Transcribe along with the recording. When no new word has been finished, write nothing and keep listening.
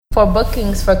For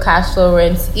bookings for Cashflow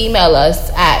Rinse, email us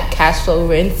at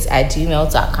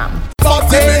cashflowrinse@gmail.com.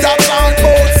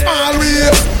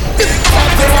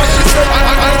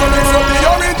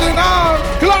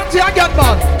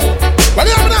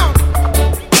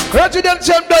 Resident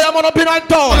Champ Day, I'm on up in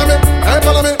town. A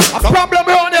problem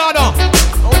around here now.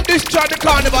 Discharge the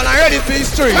carnival and ready for the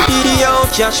street. Yo,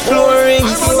 Cashflow rings.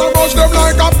 I'm gonna rush them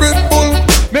like a pit bull.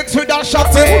 Mix with that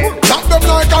shotty. Knock them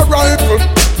like a rifle.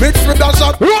 Mix with that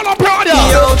shot. Roll up around here.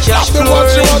 Yo, Cashflow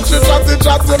rings.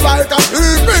 Chatty like a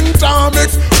evening time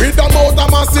mix. With the motor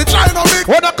massy China mix.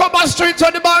 When I come on streets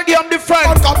on the ball game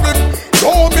different.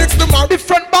 Don't mix them up.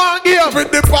 Different ball game. With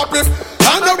the popping.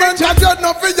 And the range I dread,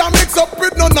 nothing you mix up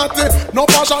with no natty. No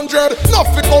fashion dread,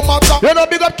 nothing come matter. You know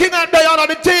big up King and Diana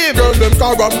the team. Girl, them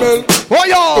caramel. Oh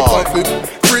yo.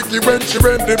 Freaky when she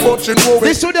ready, but she know it.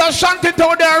 This to the Shanty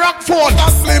town there, Rockford. A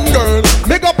slim girl.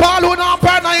 Big up all who know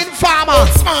partner in farmer.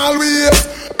 Small waist,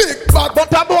 big back.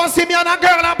 But a boy see me and a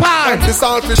girl apart. And the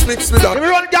saltfish mix with that. If you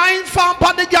run guy in farm,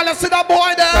 pan the girl, you see that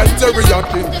boy there. And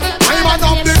teriyaki. I'm an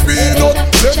up the peanut.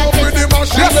 Let up with the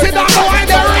machine. You see that boy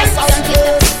there, right?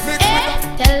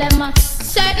 Tell them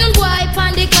certain boy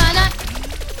on the corner.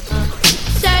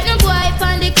 Certain boy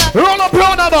on the corner. Roll up,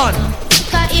 round man.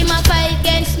 Cause him a fight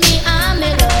against me and me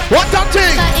love. What a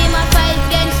thing? Cause him a fight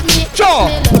against me Sure.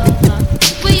 and me love.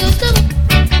 We used to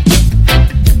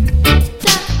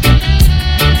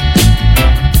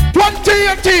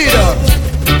 2018.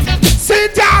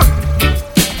 Sit down.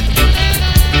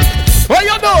 What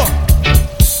you do?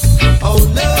 Oh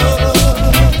Lord,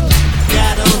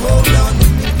 gotta hold on.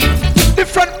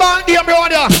 Different band game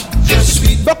around here. Just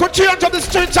sweet. But could change to the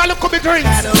streets and look at the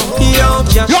drinks. Yo, You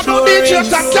know Cashflow DJs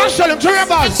rings. and Cashflow and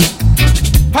Raevas.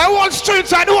 I want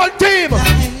streets and the whole team.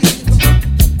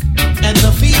 And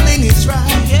the feeling is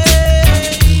right.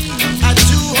 Yeah. And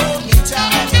you hold me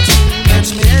tight.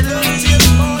 Catch me till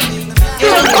morning.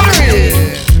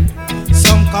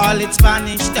 Some call it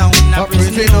Spanish Town, a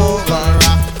prison over.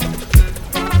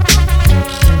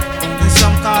 And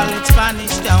some call it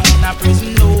Spanish Town, a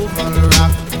prison over.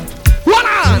 What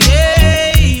on?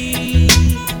 Hey,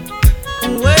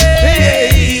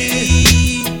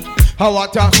 How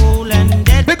what a cool and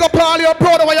dead. big up all your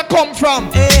brother where you come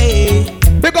from. Hey,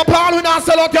 Big up all who now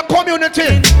sell out your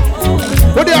community.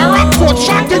 With the Rockford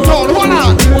Shanty town. What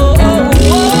on?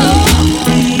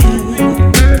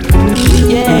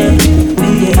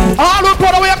 All who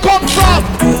brother where you come from.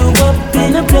 Grew up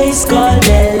in a place called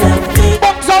Bella.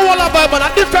 Bugs are all about man.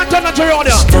 A different energy around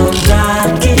here. Don't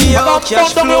like it. yo, About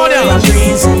Cashflow around here. rings.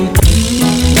 Reason.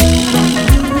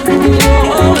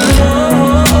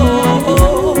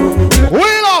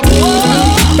 Wheel up.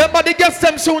 Remember the guests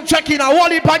them soon check in. A whole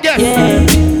heap of guests.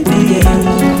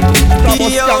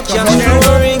 Yo,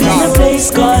 Cashflow rings. In a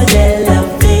place called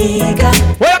Bella Vega.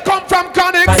 Where you come from,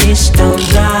 Connick? Spanish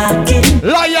don't like it.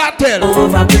 Loyalty.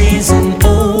 Over prison,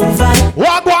 over.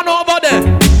 What going over there?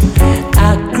 I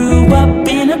grew up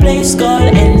in a place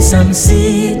called Ensom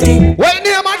City. What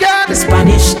name again? The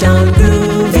Spanish town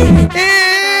grooving.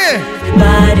 Eh.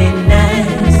 Everybody nice.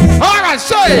 Alright,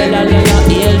 say it. La la la,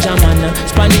 El Jamana.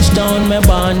 Spanish town, me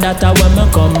born, that's where me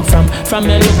come from. From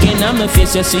me looking at my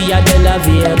face, you see a de la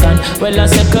vegan. Well, I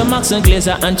say Max and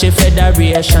Glazer,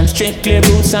 anti-federation. Strictly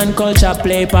roots and culture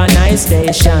play per nice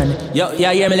station. Yo,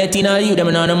 yeah, me Latino, you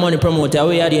them on the money promoter.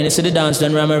 We are the see the dance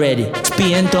done, I'm ready.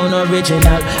 Spain town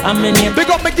original. I'm in name. Big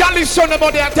up my galley son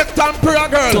about the attack temporary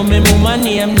girl. To me, mama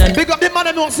name, none. Big up the man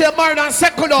that don't say married and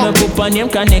second Me up. put on name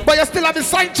connect. But you still have the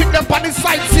side chick them on the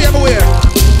side same way.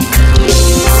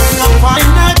 Find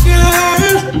that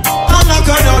girl, I'm not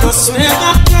gonna swear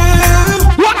that girl.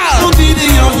 What I'll up? be the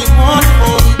only one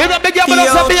for me. Big up the girl that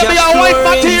say baby a white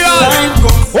material.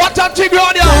 What a thing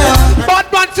on here. Bad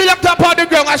man select up on the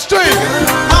ground a string.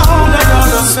 I'm not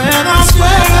gonna swear that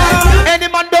girl. Any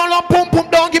man don't love pum pum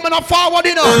don't give me no forward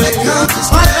you know.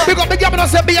 Big up the girl that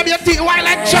say baby a thing white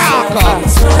like chalk.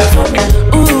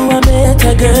 Ooh, I met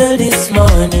a girl this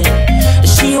morning.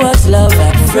 She was love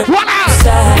at first What up?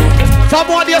 sight.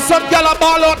 Someone there some girl a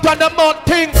ball out on the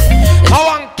mountain. I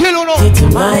want kill you know. To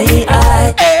my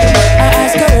eye, I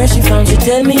asked her where she found. She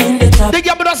tell me in the top. The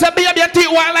girl that say baby a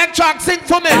thing white like chalk sing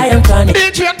for me. I am Connie.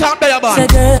 DJ talk there man. Said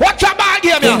girl, Watch your ball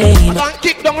game your here. name. And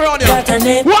kick down around Got her here.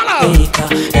 name What up? Baker.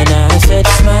 And I said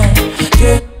smile,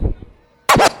 girl.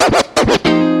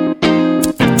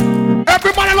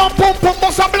 Everybody love pum pum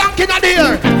bust a blank in the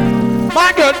air.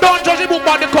 My girl, don't judge the book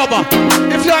by the cover.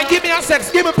 If you ain't give me a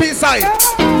sex, give me peace sign.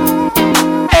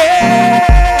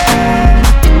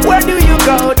 Where do you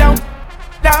go down?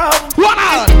 Down. What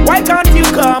up? Why can't you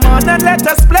come on and let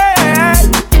us play?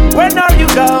 When are you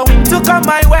going to come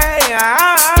my way?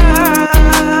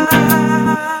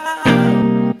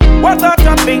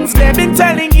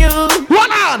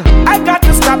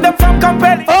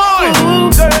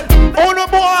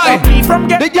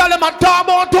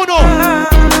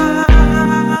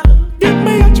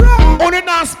 me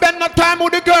not spend no time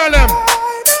with the girl them.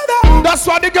 That's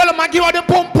why the girl might give her the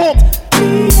pum pum.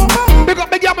 Because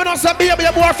the girl don't say baby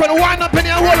your boyfriend wind up in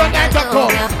your hole and night to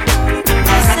come.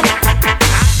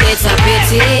 It's a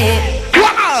pity.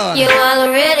 Wow. You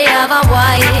already have a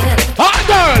wife. Hot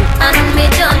girl. And me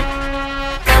done.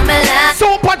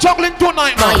 Super juggling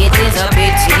tonight now. Oh, it is a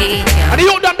pity. And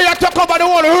you done there to cover the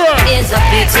whole world. It is a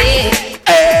pity.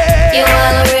 Hey. You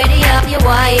already have your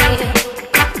wife.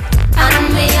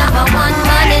 And me have a one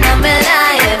man in my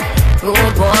life.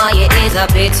 Rude boy, it is a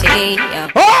pity.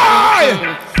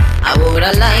 Hey. I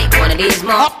woulda liked one of these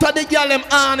more. After the girl them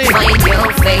on it, find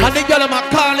your face. and the girl them a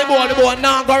call the boy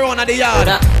now go round at the yard.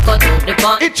 Cut out the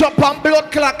bun. It chop on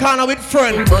blood clot corner with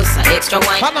friend. Bust an extra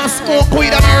wine. And a smoke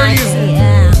weed and a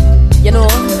reason. You know,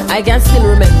 I can still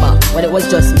remember when it was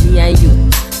just me and you.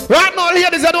 Right now,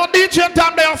 ladies, I don't DJ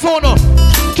time their phone up.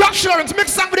 Cashflow,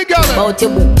 mix song with the girl. About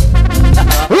your book.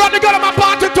 Run the girl on my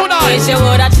party tonight. Wish you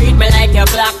woulda treat me like your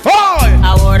black. Boy.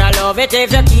 I woulda love it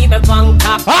if you keep me from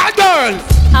top. Hi, girls.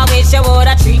 I wish you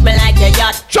woulda treat me like your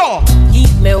yacht. Sure. Keep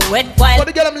me wet while. But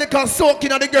the girl them lick and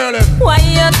soaking at the girl. Why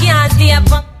you can't stay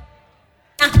up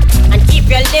and keep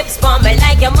your lips for me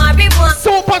like your marijuana?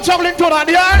 Super juggling tonight,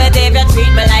 yeah. But if you treat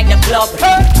me like the club,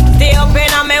 stay up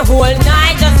in on me whole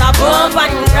night just a bump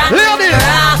and rock.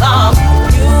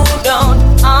 You don't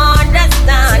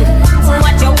understand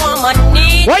what your woman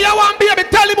needs. What you want, baby?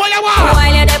 Tell me what you want.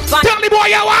 While you're the fun, tell me what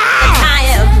you want.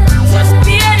 I am just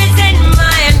spirit in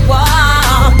mind.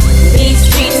 Wow, these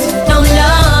streets don't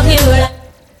love you.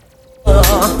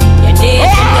 You need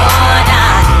to know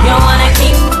that you wanna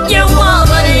keep your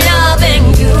woman loving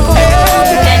you.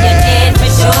 Then you need to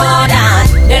show that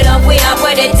the love we have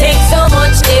where it takes so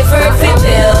much effort for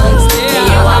bills.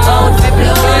 You are about to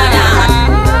blow that.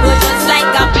 You're just like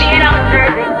a plate of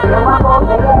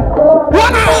service.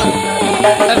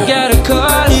 I've got a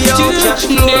call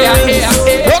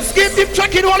Let's keep deep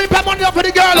checking all the money up for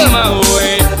the girl. my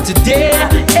way today.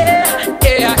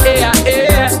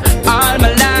 All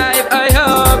my life I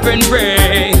hope and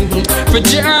pray for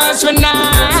just one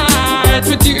night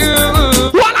with you.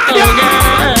 What are you?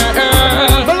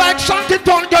 I like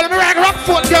Shantytown girl, I like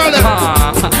Rockford girl.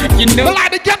 You know, I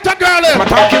like the ghetto girl. I'm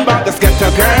talking about the ghetto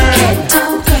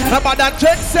girl. About that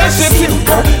trick She's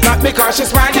simple, not because she's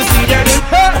fine, you see that in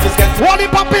her. All the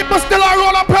people still are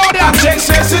roll up proud. She's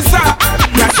up.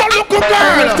 So look good I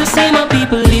girl. love to see my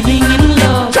people living in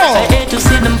love. Sure. I hate to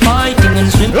see them fighting and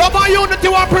swimming. Love our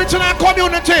unity, we're preaching our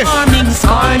community. Farming,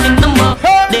 scarring them up.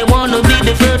 They wanna be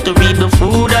the first to reap the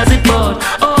food as it bought.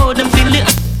 Oh, them feel it.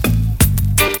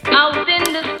 Out in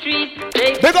the street.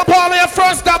 Big up all your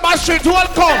first time on street,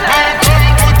 welcome.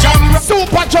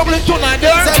 Super juggling tonight,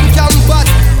 there.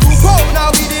 Now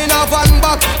within a van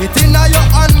back, it in a your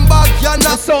handbag, you're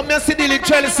not so messy dealing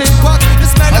Chelsea.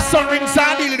 this man A sun rings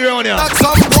and dealing around here. like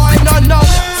some wine and now.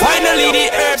 Finally the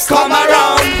herbs come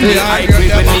around. Yeah, I agree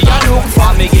when me a look for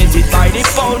me get it by the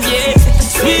pound, yeah.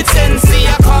 Sweet sensei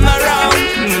a come around.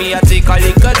 Me a take a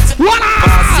lick at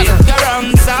pass it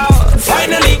around south.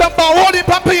 Finally the holy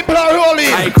people are rolling.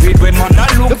 I agree when man a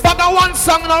The look. bag of one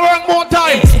song and work more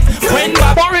time. When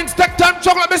my Foreigns take time,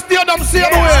 chocolate, me steal them same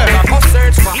way. I go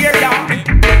search for here down.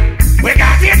 We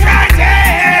got it right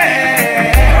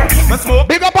here. My smoke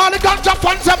Big up all the ganja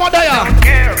fans over there.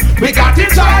 we got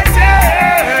it right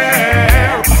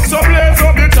here. So blaze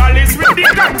up the chalice with the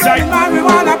ganja.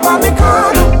 Marijuana for me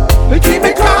corner, They keep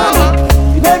me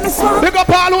calm. you make me smile. Big up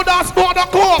all who dance for the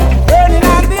coke. Burning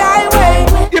on the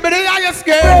highway, Give me the highest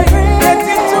game. get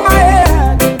into my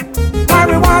head.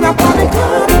 Marijuana for me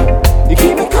corner, you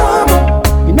keep me calm,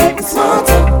 you make me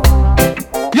smarter.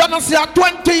 You don't see a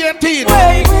 2018.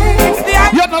 Wait, it's the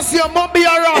eye You don't see a Mumbai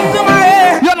around. to my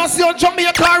head. You don't see a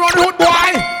Jamaica around road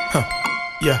boy.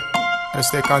 Yeah, let's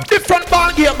take on. Different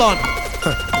ball game, man.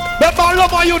 The ball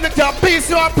love our unity and peace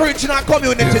you are preaching our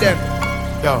community then.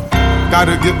 Yo,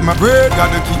 gotta get my bread,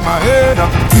 gotta keep my head up.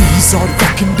 These are the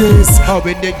fucking days. How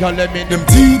we dig all them in Them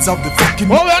deeds of the fucking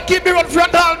oh, we keep me run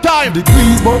front all time.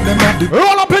 degrees, but them have the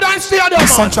Roll up in our stadium, man.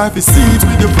 sunshine for seeds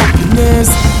with your fucking nails.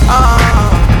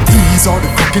 These are the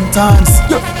fucking times.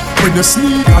 Yeah. When you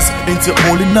sneak us into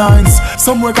holy nines,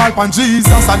 somewhere called on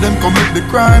Jesus and them commit the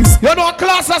crimes. You know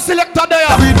class a selector there.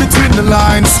 Read between the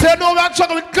lines. They know we are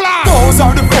juggling with class. Those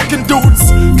are the fucking dudes.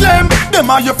 Claim them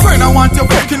are your friend, I want your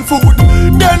fucking food.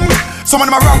 Then some of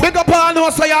them are wrong. Big up all who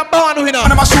say you're born winner. And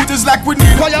them are shooters like we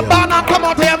need. Cause you're born and come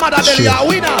out of your mother belly, you're a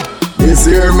winner. This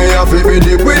year me have to be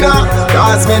the winner,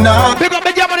 cause me not Big up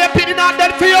the game of the pity not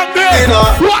dead for your girl. winner.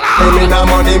 Voila! Me not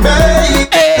money made.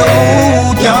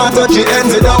 Can't touch it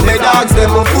ends without me dogs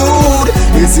them a food.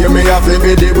 This year me have to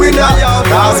be the winner,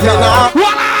 cause me not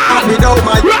Voila! without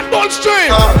my Red Bull Street.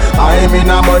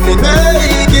 money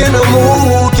making a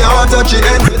move. Can't touch it,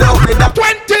 ended up with that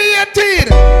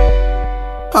 2018.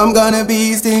 I'm gonna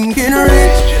be stinking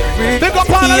rich. Big up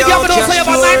all of the girls who say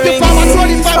about 94 and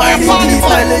 25 and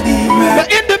 45. The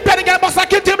independent girl must have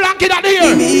kept him blanket out here.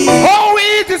 Oh,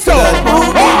 we eat it so. I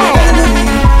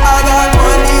got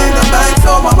money in the bank,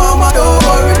 so my mama don't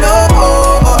worry no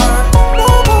more. No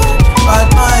more. Bad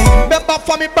mind. Remember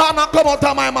for me, Barna come out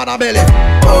of my mother belly.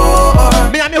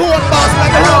 Me and me whole boss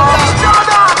like a road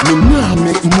dog. Me nah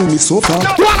make money so far.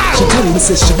 She tell me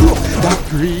say she broke that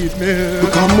greed me.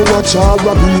 Because me watch her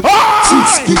robbery.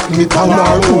 Six kick me down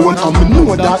her own, and me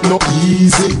know that no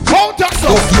easy.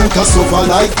 Tough you to suffer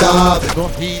like that.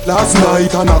 Don't eat last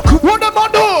night and I cook. What am I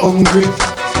doing? Hungry.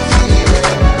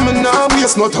 Me nah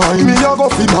waste no time. Me a go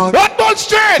fi mad. Red Bull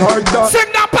Street. Like that.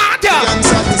 Sing that part ya. Can't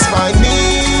satisfy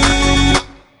me.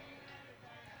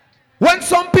 When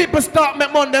some people start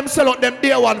make money, them sell out them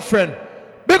day one friend.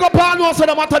 Big up all those so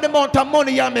no matter the amount of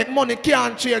money you make, money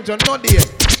can't change on no day.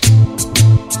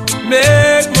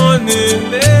 Make money,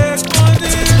 make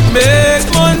money, make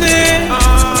money.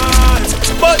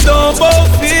 But don't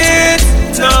both it,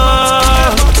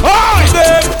 nah.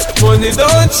 Money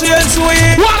don't change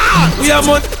we are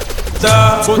money.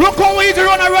 Look how easy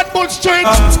run a Red Bull Street.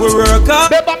 We work hard.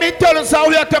 Remember me telling us how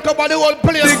we are talking about the whole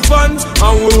place. Big fun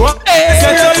and we work.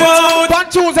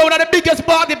 Panchoos are one of the biggest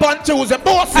party panchoos and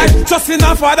bosses. Just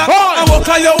enough for that. I walk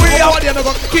on your way out. They're not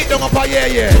going to keep them up a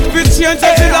year. We change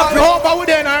it in a over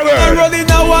with them and I'm running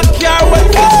now one car with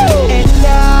and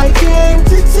I came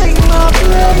to take my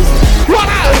place. What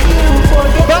up?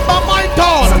 Remember my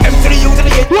town. M3 to the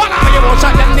gate. What up? You won't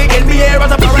shot them niggas. Be here as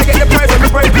a bar. I get the prize of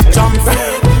the break. Jump.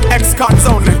 X-Cons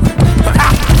only.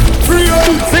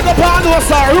 Big up all those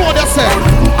sir, road yourself.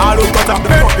 All who cut off the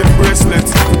fucking bracelet.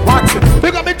 Watch it.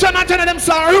 Big up me John and Jenna them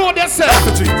sir, road yourself.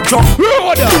 Jump.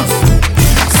 Road.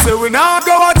 So we now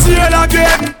go to jail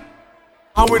again.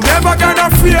 And we never gonna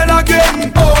fail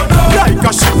again. Oh no. Like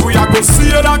a ship we are go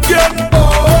sail again.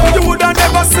 Oh. You woulda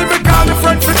never see me call me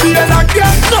friend for deal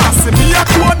again. Nah, see me a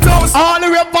courthouse. All the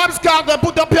real vibes cartel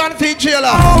put up your feet jailer.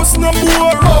 House no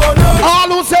more. Oh no.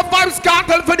 All who say vibes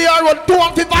cartel for the road, 2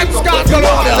 vibes cartel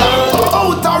on there.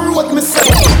 Out the road me say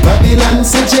Babylon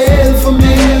say jail for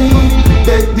me.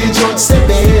 Beg the judge say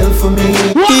bail for me.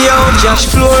 Yo,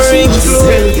 Cashflow rings.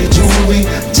 Tell the jury,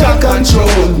 Jack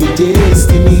control me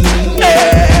destiny.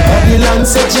 Babylon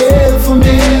say jail for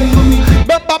me.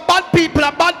 But bad people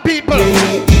are bad people.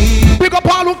 Pick up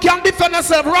all who can defend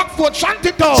themselves. Rockford,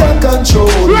 Shantytown, Jack control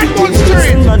Red Bull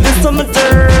Street. This on my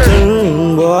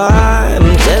turn, boy.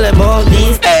 I'm telling about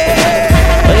these.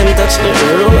 When them touch the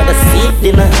road, I see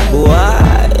dinner, boy.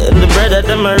 The brother,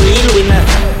 them a real winner.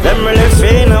 Them really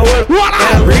fain, I will. What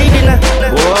up? Breathing,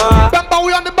 boy. Remember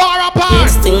we on the bar apart.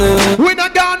 We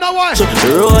not gone nowhere.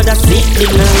 Road, I see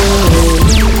dinner.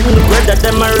 The brother,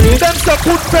 them a real. Them say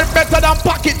food fed better than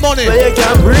pocket money. But you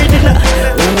can't breathe in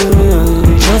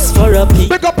just for a peek.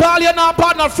 Pick up all your now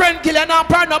partner, friend killer, now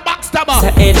partner, backstabber.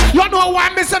 You know why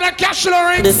I'm missing a cash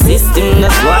ring? The system,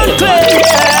 that's why you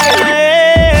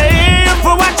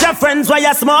for watch your friends while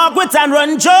you smoke with and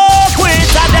run joke with.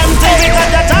 And them things because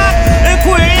you talk,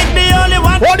 quick, the only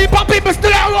one. All the pop people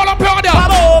still are all up here.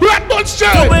 Red Bull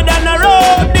Street. You with on the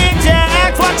road, DJ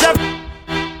X, watch your.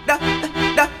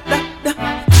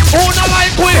 Who no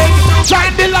like we?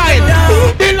 Join the line.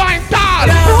 The line tall.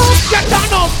 Get a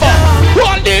number.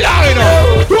 Roll the line.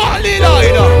 Roll the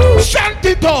line.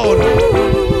 Shantytown.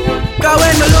 Cause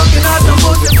when me looking at them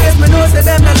pussy face, me know say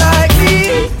them not like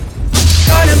me.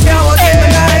 Cause them can't walk in me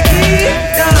like me.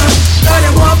 Cause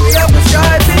them want me up and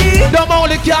stripey. Them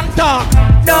only can talk.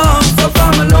 No, so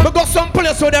far me look. We go some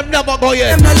place where them never go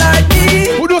yet. Them not like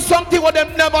me. We do something where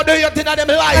them never do yet in them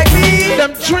life. Like me.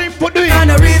 Them dream for doing.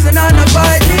 And the reason I not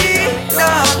fight me.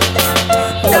 No.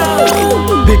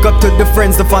 Big up to the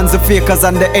friends, the fans, the fakers,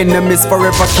 and the enemies.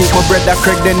 Forever keep my brother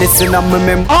Craig Dennis in my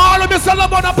memory. All of me sell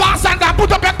up on the pass and I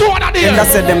put up your two on the And I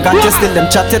said them got you still them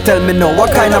chat, you tell me now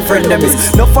what kind of friend them is.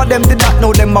 No for them did not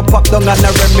know them a pop down and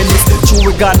a reminisce. True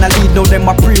we gonna lead, now them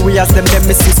a pre, we as them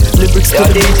nemesis. Lyrics to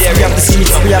the beats, we have the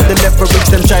sweets, we have the leverage.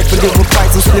 Them try to live with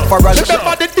price and slip around.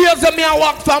 Remember the days of me I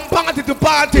walk from party to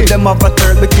party. Them have a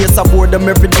third, the case aboard them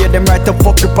every day. Them right to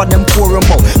fuck up on them pour them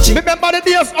out. Remember the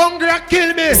days hungry and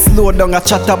kill me. Slow down a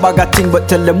chat about a thing, but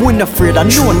tell them we not afraid and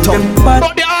no tongue.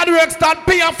 But the hard work start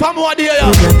paying from what they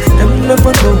are. Them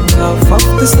never know half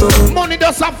of the story. Money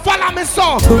doesn't follow me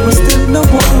so. But we still know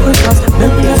what because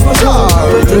them never know.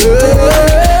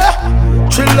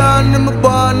 Chillin' in my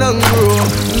barn and grow.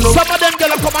 Some of them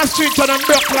girls come on street and them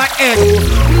broke like egg.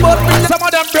 Some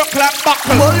of them broke like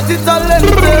buckle.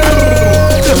 Multi-talented.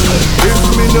 If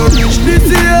me no you reach this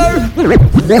year.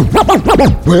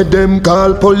 Where them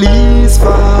call police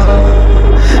for?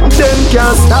 Them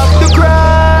can't stop the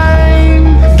crime.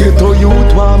 Get to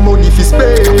youth want money for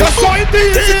spend. That's why it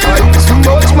is. Too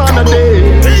much man a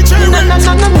day. Na na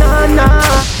na na na na.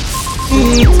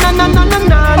 Na na na na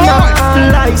na na.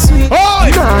 Like sweet.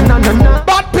 Na na na na.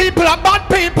 Bad people are bad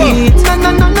people. Na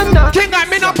na na na na. King I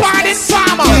mean a party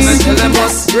farmers. Tell them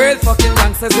us real fucking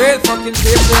gangsters, real fucking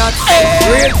patriots,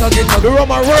 real fucking the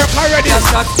Roma work already.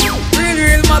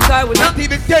 Real matter. We not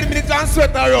even 10 minutes and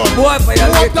sweat around. Boy,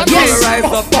 violate the rise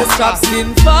up the strap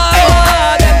skin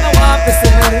forward. Them no want to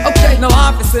see me. Okay. No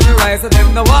want to see me rise.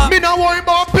 Them no want. Me no worry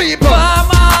about people.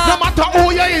 No matter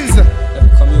who you is. Every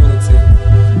community,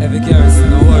 every garrison,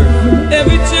 no worry.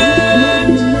 Every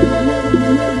church.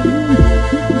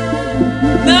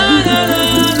 No.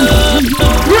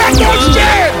 Red Dutch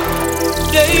Jail.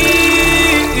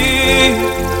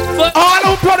 All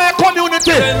who play their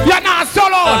community, you're not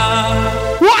solo.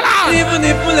 Voila! Even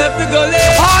if we left the gully,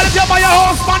 all of you by your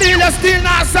house money, you're still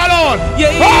not solo.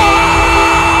 Yeah.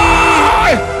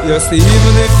 Yes,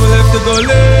 even if we left the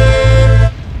gully,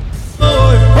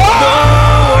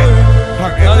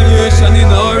 salvation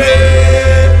in our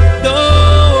way.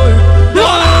 Don't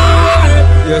worry.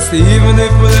 Yes, even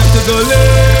if we left the gully,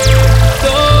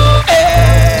 don't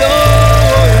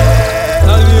worry.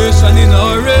 Salvation in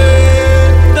our way.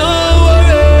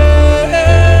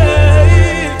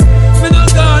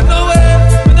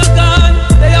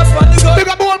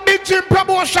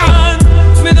 Promotion.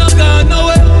 Me no gone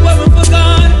nowhere, when we for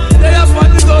gone. They have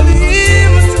fun to go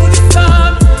even through the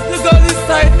storm. The goal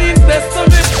inside me best to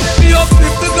me. Me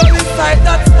uplift the goal inside,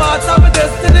 that's part of my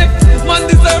destiny. Man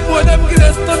deserve more them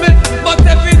grace to me, but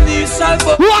every knee shall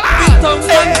bow. His tongue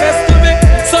confess to me.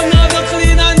 Some now go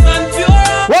clean and pure.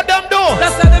 What them do?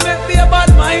 That's how they make me a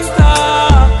bad mind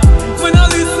talk. When I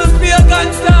listen to a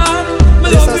gangster, me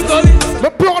love the goal. The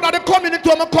proud of the community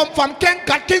where I come from,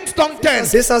 Kingston 10.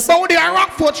 This is Saudi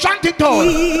Rockford, Shantytown.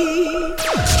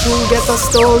 To get a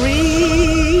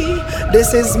story.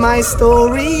 This is my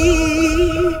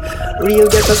story. Real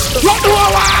get a story.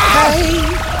 Hey.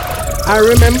 I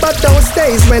remember those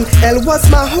days when hell was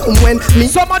my home. When me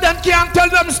some of them can't tell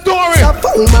them story.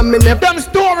 Them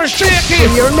story shaky.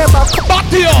 You're never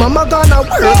Mama gonna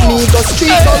work me go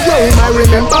street or roam. I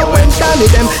remember when Danny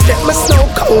them get my snow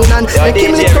cone and make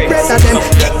him little brother them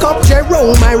kick up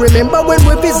Jerome. I remember when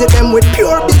we visit them with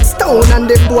pure big stone and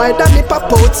the boy Danny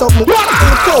pop out something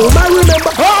home. I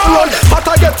remember run, but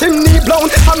I get him knee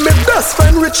blown and my best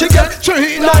friend Richie get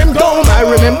lime down. I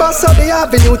remember Sunday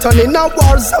Avenue turning a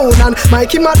war zone and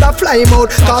Mikey mother fly him out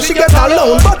cause she get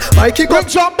alone. But Mikey go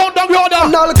jump down the road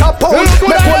and Al Capone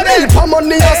make one help for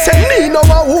money and send me no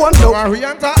I won't know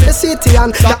the city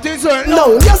and that is it.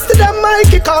 No, yesterday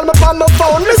Mikey called me on my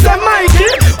phone. Me say Mikey,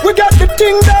 we got the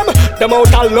thing them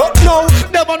out a lot now.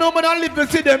 Never know me not live to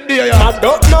see them there. I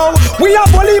don't know. We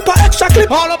have a leap of extra clip.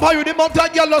 All up how you the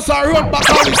mountain girl us are run back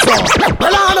on the song.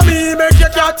 Well I know me make you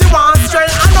cat you one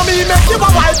straight. I know me make you a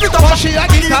wife with a she a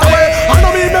get away. I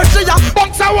know me make you a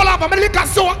box a wall up and me lick a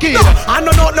soaking. I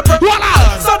know not the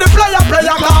so the player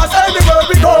cause anywhere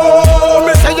we go.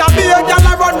 Me say you be a girl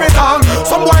I run with them.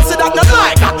 Some boys say that not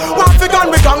like that. Want to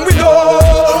gun with gun we know.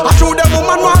 I show them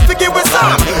woman want to give with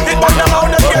some. It back them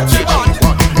out and get you on.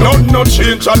 No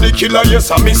change on the killer, yes,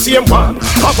 I'm the same one.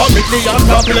 Half a million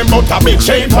problem out of me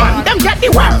chain one. Them get the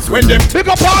words when them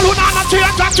pick up all who not change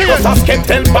and change. But I can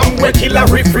tell bang where killer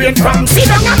refrain from. See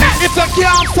them on that. If you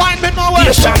can't find me nowhere.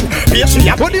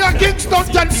 Patient. When you're Kingston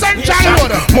 10 Central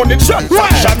Road. Money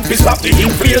transaction, piss off the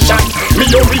inflation. Me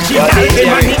original, the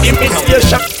money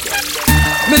imitation.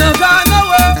 Me no gone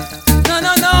nowhere.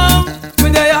 No.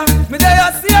 Me there,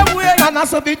 see a way. And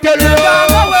that's a big tell you.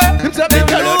 It's a big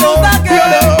tell you.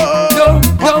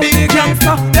 No big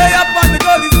gangster. They up on the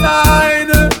gully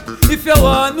side. If you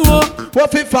want to know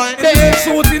what we find, they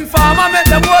shooting farmer make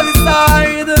them gully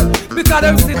side. Because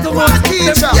them sit too much.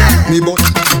 Me but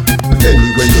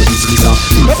anyway you this is a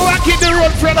I keep the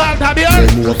road for that, have you?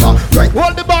 Right.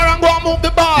 Hold the bar and go and move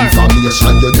the bar.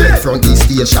 Information, you're dead from the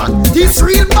station. This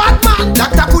real bad man.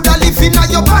 Doctor coulda live in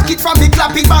your pocket from the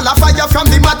clapping ball of fire from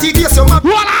the materials. Your man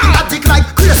attic like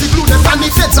crazy blue. The fan the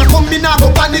feds are coming now.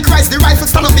 Go panic rise. The rifle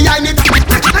stand up behind it. Knock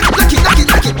it.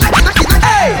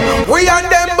 Hey, we and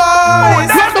them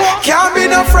boys can't be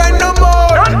no friend no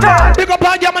more. Pick up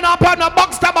a jam and a partner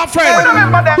box to my friend.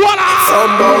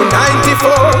 From about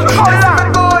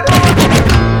 94.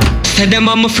 Say them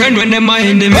are my friend when them are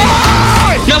enemy.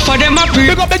 No for them a pre.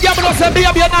 Pick up the jam and say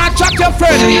baby you're not chat your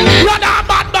friend. You're not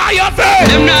bad by your friend.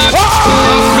 Them not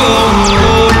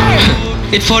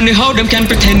It's funny how them can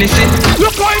pretend they see.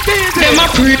 Look how it is. Them a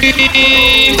pre, but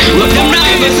them not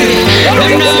go see.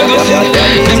 Them not go see.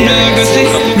 Them not go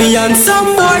see. Me and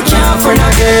some boy can't friend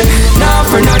again. Nah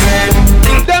friend again.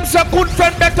 Them say good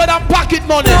friend better than pocket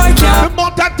money. The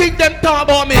amount of things them talk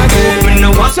about me. I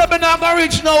say me not go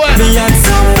reach nowhere. Me and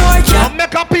some boy can't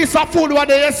make a piece of food what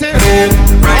they say.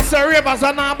 I say Raevas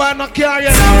and I buy no car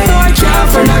yet. Some boy can't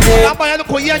friend again. I buy a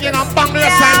little yen and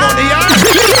Bangladesh sign money,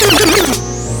 yeah?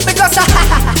 Because I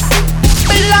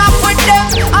laugh with them.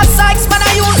 I sykes man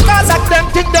I use cause I them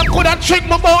think them could have tricked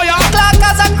my boy, yeah? Clock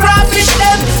as I crawfish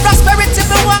them. Prosperity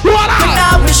me want. And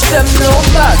I wish them no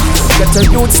bad. Get a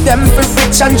youths them for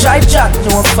rich and drive jack.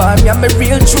 No farm, yeah, my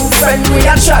real true friend we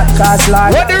a chat. Cause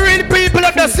like when the real people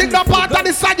of the single part of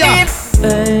the saga.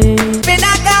 Been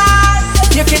a god,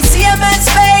 you can see a man's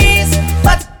face.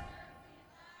 But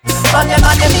them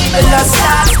and them evil just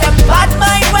stars. Them bad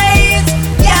mind ways.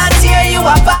 Can't hear you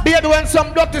about. Baby, when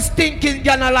some dirty stinking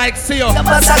gonna like see you. Some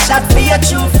us a shot for your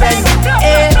true friend.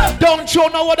 Don't show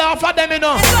no what offer them, you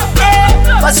know.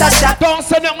 Us a shot. Don't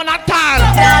say nothing at all.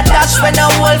 Nah dash when a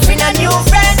wolf in a new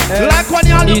friend. Like when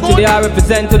you're each day I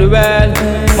represent to the world.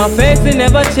 My face will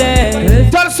never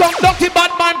change. Tell some dirty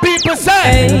bad man people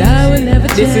say. And I will never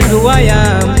change. This is who I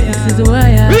am. This is who I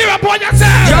am. Hear upon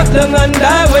yourself. Just long and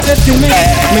die when you see me.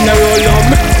 Me no roll on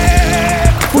me.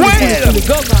 Well.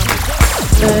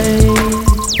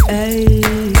 Hey.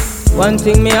 One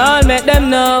thing me all make them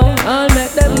know. All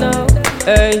make them know.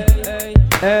 Hey.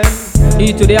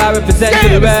 Each today I represent to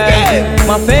the world.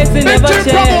 My face will never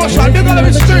change.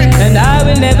 And I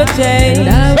will never change.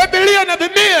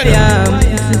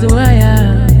 This is who I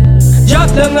am.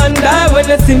 Just long and die when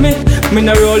you see me. Me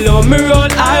no roll on, me roll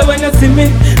high when you see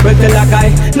me. Well tell a guy,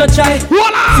 no try.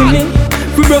 See me.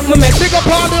 We broke my mess. Big up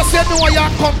all those you know where you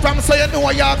come from, so you know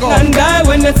where you go. And die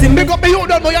when you see me. Big up me, you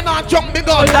don't know you're not drunk, big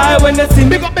up. Die when you see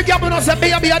me. Big up me, you know say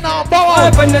baby you're not bow.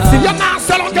 When you see me. You're not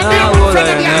selling your beer, friend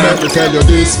of yours. Let me tell you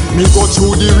this, me go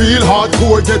through the real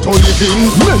hardcore ghetto living.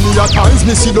 Many a times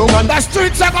me sit down and the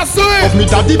streets are gonna swim. Of me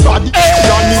daddy body,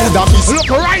 brand new that is.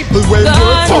 Look right. Well work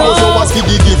for us hours for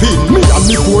the giving. Me and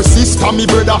me poor sister, me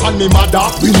brother and me mother.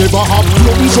 We never have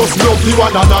nothing, just love me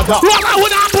one another.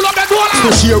 So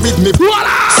share with me.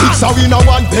 6 are in a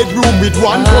one bedroom with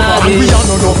one cover. We are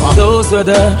no lover. Those were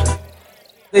the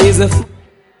days of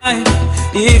life.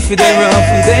 If it ain't rough,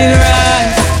 it ain't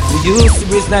right. We used to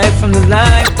bridge life from the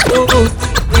line.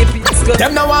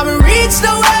 Them now want me reach the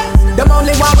way. Them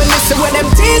only want me listen when them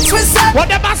teach we say. What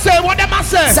them I say? What them I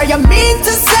say? So you mean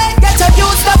to say get a new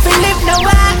stuff and live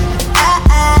nowhere.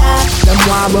 Them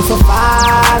want me for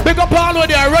fall. Big up all of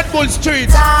the Red Bull Street.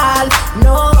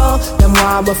 No, them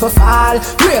want me for fall.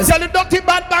 Please. Tell the dirty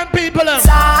bad man people. No,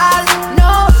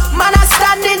 man a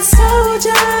standing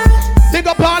soldier. Big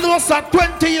up all those at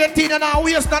 2018 and I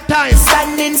waste no time.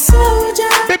 Standing soldier.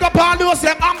 Big up all those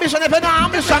that ambition. If you no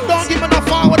ambition, don't give me no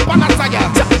forward panasaga.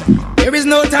 There is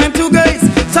no time to guys.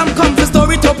 Some come for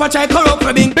story to patch I corrupt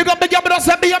for being. Big up the job, but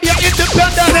say be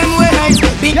independent. Them way I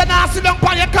speak. You not sit down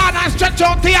on your car and stretch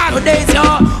out the hand. Today's yo.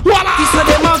 Voila. This for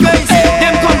them are guys.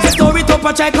 Them come for story to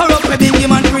patch I corrupt for being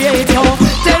human create yo.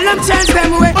 Tell them change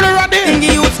them way. Are you ready?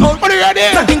 Thingy youths out. Are you ready?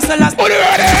 Talking so last. Are you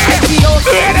ready?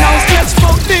 Now stretch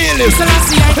fuck. Deal it. So last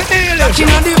year. Deal it.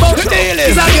 Talking on the boat. Deal it.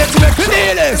 Is I get back.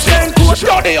 Deal it. Stand coach.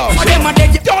 Dirty up. Them are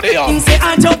dead. Dirty up. Things say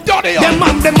I jump. Dirty up. Them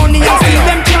have the money. I see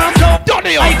them can't stop.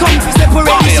 Dirty up. I come to separate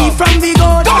the sea from the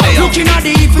God. Looking at the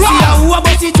evil, see how who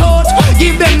about it out.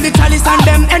 Give them the chalice and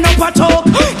them end up a talk.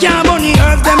 Can't money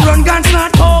earth, them run guns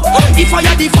not talk. The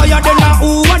fire, then now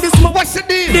who want the smoke? What's the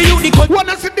deal? The youth, the cut. What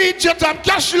does the DJ time?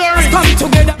 Cashflow. Come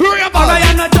together. Raevas. Alright,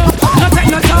 I'm not talk. No take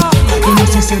no talk.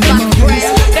 Them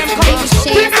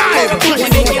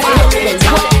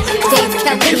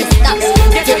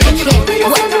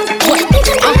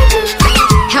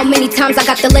How many times I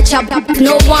got to let y'all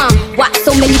know why? Why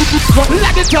so many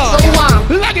Lag it up. Go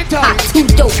on. Lag it up. I too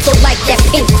dope, so like that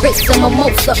pink Chris and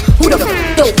mimosa. Who the f***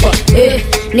 doper?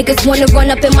 Niggas wanna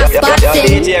run up in my spots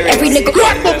and every nigga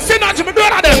Run boom, sit down to me,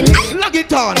 brother them. Lag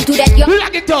it on. Do that, yo.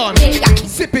 Lag it on.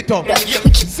 Sip it up.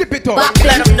 Sip it up.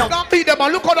 Let them know. Don't beat them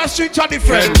and look how the streets are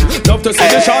different. Love to see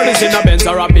the shorties in a Benz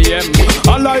or a BM.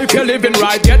 Allah, if you're living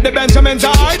right, get the Benjamins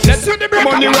right. Let's see the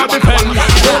money right defend.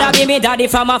 Coulda be me daddy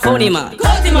from a funny man.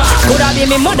 Coulda be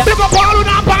me mother. Big up all who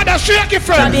not bad and shaky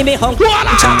friend. Coulda be me uncle.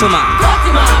 Chat to man.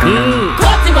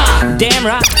 Damn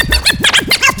right.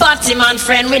 Party man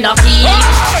friend we no keep.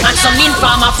 And some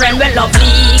informer friend we love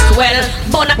leak. Well,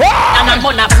 bona and a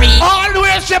bona free.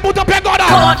 Always she put up your gun.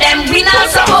 Call them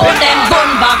winners, call them gun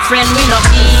back friend we no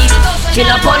keep. Kill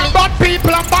a police. Bad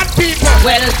people and bad people.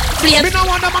 Well, me no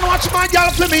want them and watch my girl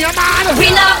for me, man. we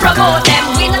not promote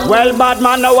them. We not Well, bad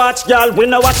man, no watch, girl. We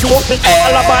no watch smoke me.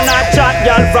 All up on a chat,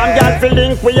 girl. From girl fi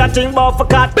link, we a think about for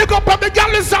cat. Pick up the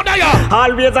girl inside there.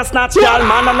 Always a snatch, girl.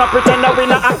 Man, I'm not pretend that we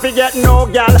not have to get no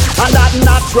girl. And that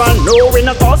natural, no, we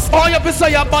not us. Oh, you fi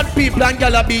say you bad people and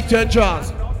girl a beat your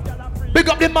jaws. Pick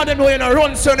up the man them know you know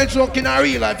run certain joke in a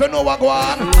real life. You know what go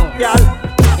on? Girl,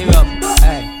 give me up.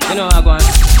 Hey, you know what go on?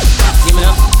 Give me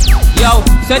up. Yo,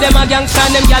 so them a gangsta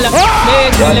and them gyal.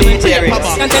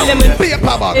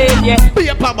 Paper bag.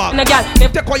 Paper bag. No gyal,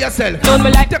 take for yourself. Don't me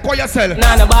like take for yourself.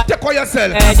 Nah, no bad. Take for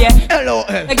yourself. Yeah. Hello.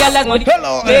 A gyal a go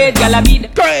hello. Made gyal a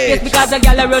beat. Great. Just because a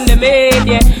gyal a run the maid,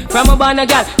 yeah. From a born a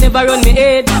gyal, never run me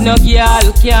head. No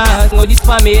gyal can't go this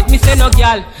for me. Me say no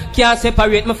gyal can't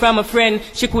separate me from a friend.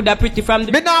 She coulda pretty from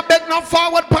the. Me not beg no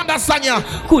forward panda sanya.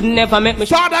 Could never make me.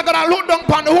 Father gotta look down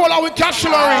pon the whole of with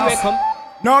Cashflow rings.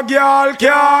 No girl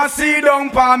can see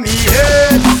down pa me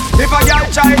head. If a girl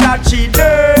try that she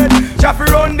dead, Jaffy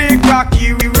run the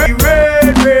cracky, we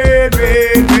red.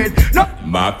 No.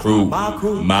 My crew,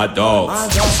 my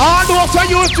dogs. All those who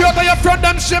used to your friend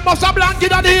them shit must have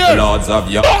blanket on the hill. Lords of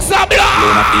your must have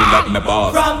blanket. I feel like my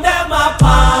boss. From them a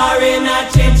par in a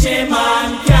chinchin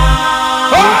man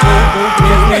car.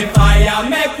 Give me fire,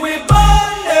 make we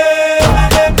burn it.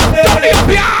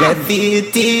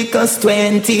 Leviticus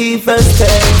 20 verse 13.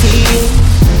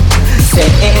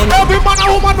 Saying every man and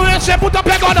woman will say put up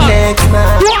your gun on. Next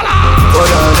man. Voila.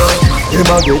 Him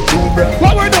a get too bright.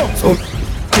 What we do?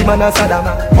 Him a Saddam.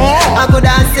 I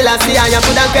coulda still a see and you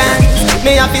coulda can.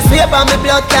 Me have to sweep on me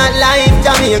blood clot life.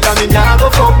 Jamaica me nah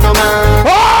go fuck no man.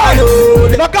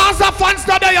 The Gaza fans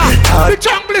are there. The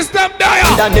jungle is them there.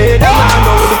 The nigga man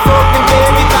know the fucking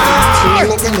baby fans.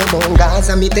 Me tell you about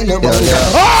Gaza, me tell you about Gaza.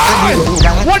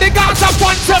 What the Gaza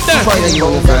fans them there?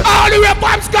 All the way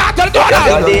from Scotland do that.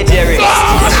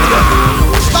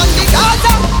 From the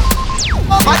Gaza.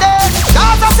 Over there.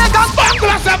 Gaza second.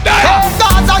 Bangladesh them there.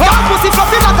 Gaza young pussy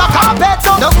fluffy like a carpet.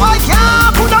 No boy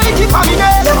can't put no icky for me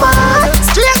name.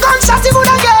 Straight gunshot he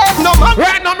woulda get. No man.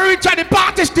 Right now me reach at the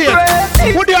party stage.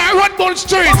 With the Run Bull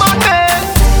Street.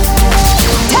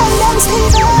 Tell them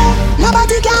Steven,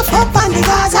 nobody can fuck on the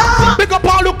Gaza. Big up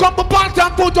all who come to party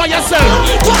and put on yourself.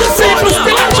 To the people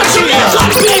still in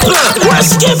Jamaican people, we're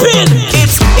skipping.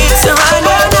 It's a run,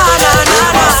 na.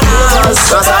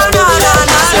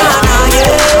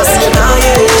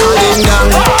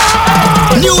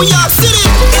 New York City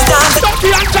is dancing. Don't be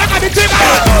unchecked at the team.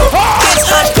 It's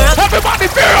hot girl. Everybody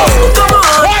feel. Come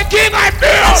on. Why can't I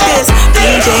feel?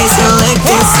 DJ select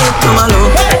this. Come on,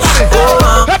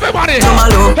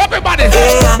 Everybody.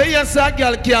 Me yes a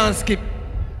girl can't skip.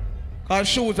 Cause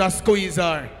shoes are squeeze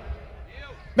her.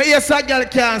 Me yes a girl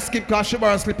can't skip cause she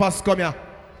wear slippers come here.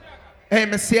 Hey,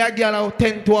 me see a girl out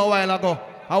 10 to a while ago.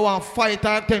 I want fight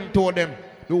her 10 to them.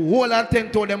 The whole of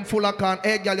 10 to them full of can.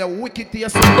 Hey girl, you wicked to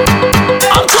yourself. I'm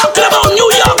talking about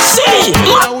New York City.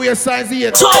 Now we a size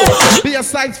 8. So, be a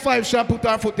size 5 shall put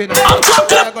her foot in. I'm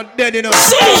talking about dead enough.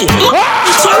 City,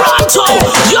 Toronto,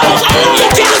 yo, LA,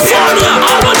 California,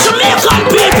 all the Jamaican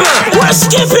people, we're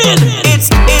skipping. It's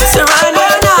a run,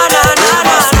 na.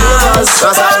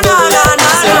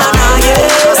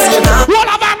 What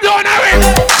have I done, Eric?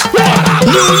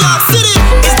 New York City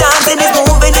is dancing, is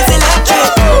moving, is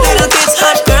electric. Little kids,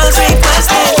 hot girls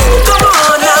requesting. Come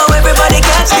on now, everybody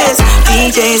catch this.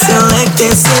 DJ select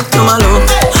this, skip to my loop.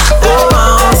 Oh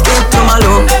wow, skip to my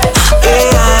loop.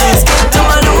 Yeah, skip to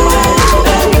my loop.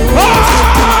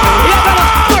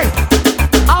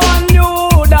 I want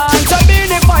new dance to be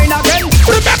the fine again.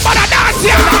 Remember the dance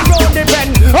here. Round the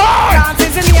bend. Dance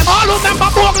is in the all remember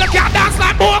Bogle can't dance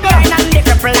like Bogle. I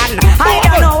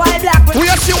don't know why black. We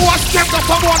see what's skank up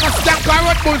from one skank on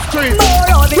Red Bull Street.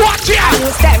 Watch here.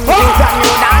 You step with the brand new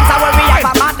dance. I will be up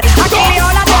a mat. I give you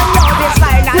all of them know this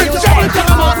line. And you step with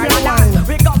the dance.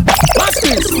 We come. Watch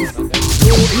this.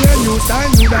 Here you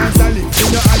stand, you dance a lick.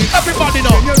 Everybody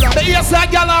know. The ears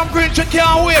like girl and green, she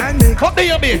can't wave. What do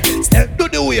you mean? Do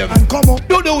the wave.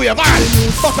 Do the wave. Alright.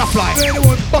 Butterfly.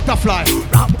 Butterfly.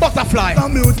 Butterfly.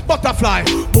 Butterfly.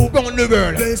 Round the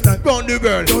world. Round the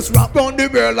world. Round the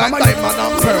world like diamond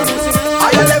and pearl.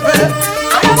 Higher level.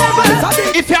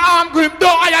 If your arm grip, do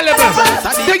higher level.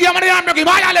 You give me the arm grip,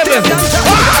 higher level.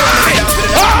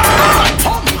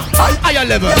 Higher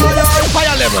level.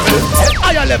 Higher level.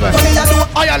 Higher level.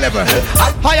 Higher level.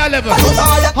 Higher level.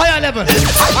 Higher level.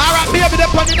 Alright, baby,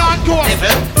 they're putting on tour.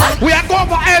 We are going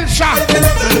for Elsha.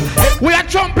 We are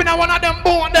jumping on one of them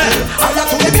bones there.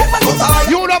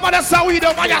 You know what that's how we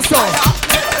do by yourself.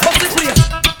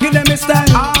 Give them a style,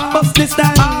 bust this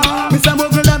style. Mr.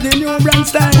 Bogle have the new brand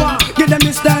style. Give them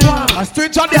a style. A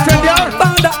Streetz on the friend here.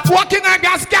 Walking and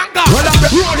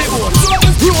Roll it, boy.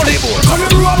 Roll it, boy.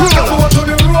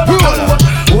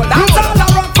 That's all I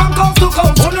rock from coast to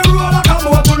coast. On the road, I come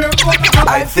over to the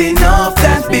road. I've seen enough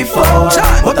dance before.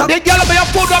 The girl may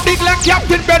have put up big like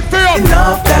Captain Bedfield.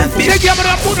 Enough dance before. The girl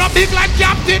may have put up big like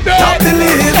Captain Bedfield. Top the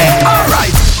list.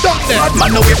 Alright. Down there. Bad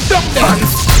man, now we're down there.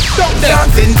 Down there.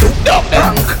 Dancing to down there.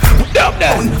 Down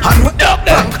there. And we're down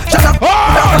there. Shut up.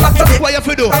 What you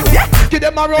fi do? Give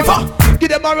them a run. Give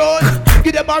them a run.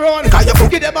 Give them a run.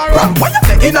 Give them a run.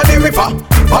 Inna the river,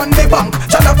 on the bank.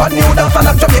 Shut up and New Dance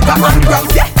and Jamaica and Grand.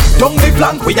 Down the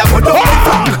flank, we a go down the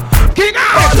flank. King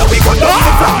out. Now we go down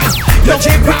the flank. You're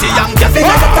cheap, pretty young, just in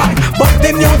the tank. But the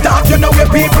New Dance, you know where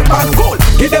people man cool.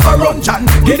 Give them a run, John.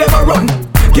 Give them a run.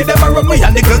 Give them a run, we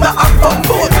and the girls that have fun.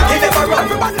 Give them a run.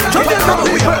 Give them a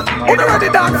run. You know the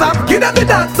dance up. Give them the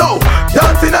dance now.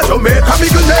 Dancing at Jamaica, me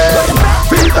good name.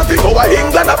 Feel the thing over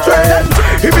England of trend.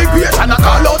 Immigration, I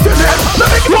call out your name.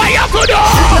 Why you good on?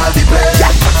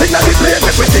 Signal the plane,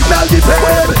 make we signal the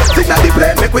plane. Signal the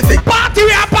plane, make we signal. Party,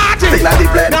 we are party. Signal the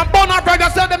plane. Now burn up,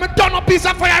 brother, send them a ton of piece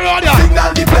of fire around ya.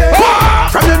 Signal the plane.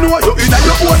 From you know you in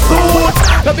your own suit.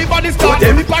 Everybody start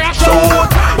with the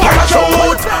parachute.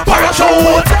 Parachute,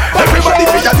 parachute. Everybody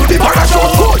figure to the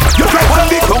parachute code. You try to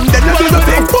the ground, then you do the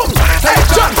thing, boom. Hey,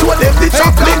 John, show them the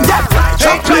Chaplin, yeah.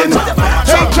 Chaplin,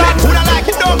 Chaplin. Who don't like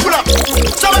it, don't pull up.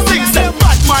 So I sing, say,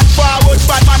 bad man forward,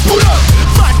 bad man pull up.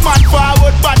 Bad man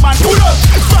forward, bad man pull up.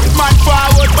 Bad man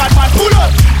forward, bad man pull up.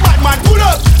 Bad man pull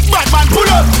up, bad man pull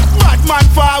up. Bad man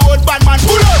forward, bad man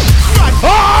pull up. Bad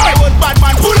forward, bad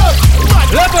man pull up.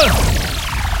 Level.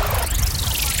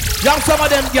 Young, some of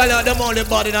them gyal, them only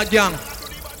bad in a gang.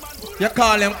 You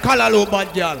call them Callaloo bad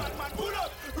gyal.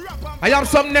 I have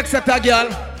some next set of gyal.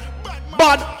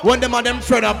 Bad when them and them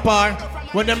friend apart.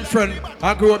 When them friend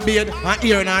I grow up beard and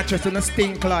ear and chest and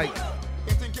stink like.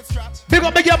 Big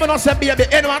up the girl, but not say baby.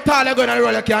 Anyone tell you going to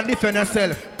roll, you can't defend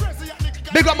yourself.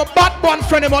 Big up my bad one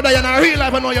friend, mother, you in real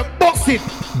life, I know you box it.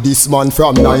 This man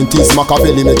from 90s,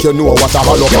 Machiavelli make you know what a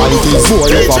hollow fight is.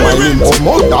 Forever my name of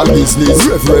modal business.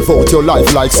 Rev out your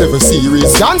life like 7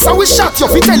 series. Dancer we shot you,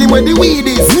 fi tell him where the weed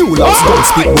is. New last gun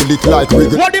spit bullet like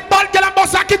rigor. What the bad girl and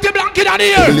boss a kitty blanket on the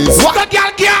ear? What the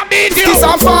girl can't beat you? This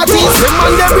are parties, them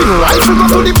man they bring rifle go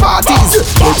to the parties.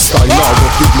 Next time now go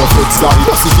give no feds guy.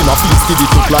 Just if in a feast, give it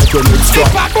look like your next guy.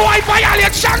 If a boy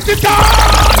violate, shank it down.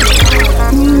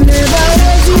 Never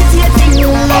hesitate in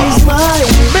life, boy.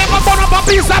 Never burn up a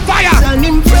piece of fire.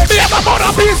 Never burn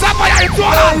up a piece of fire. It's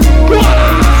all.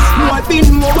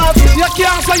 You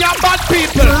can't say you're bad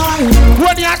people.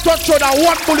 When you touch you, that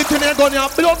one bullet in your gun, your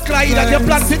blood crying and your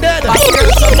plant is dead. In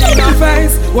my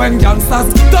face, when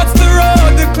gangsters touch the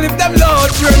road, the clip them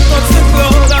load, brain touch the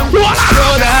cloud and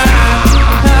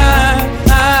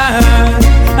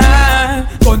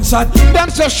gunshot. Them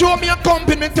say show me a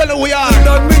company, tell you we are.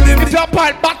 If you're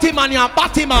part Batman, you're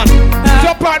Batman. If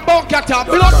you're part Bunker, you're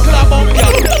blood club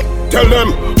Bunker. Tell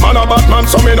them, man a Batman,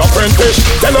 so me no friend fish.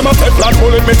 Tell them I take flat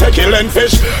bullet, me take kill and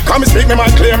fish. Come speak me my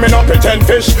clear, me no pretend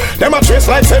fish. Them a trace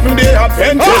like 7-day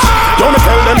Adventist. Don't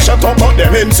tell them shut up, but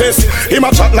them insist. Him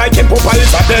a chat like him, Papa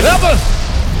is a dead. Level.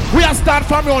 We are start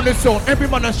from round the zone. Every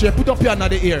man and share, put up your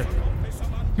another ear.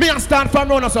 Me and stand from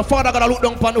round and so Father gotta look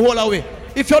down upon the whole away.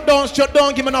 If you don't shut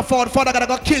down, give me no forward, Father gotta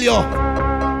go kill you.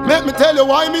 Let me tell you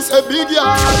why me say big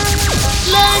yard.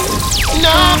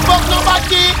 Nah, fuck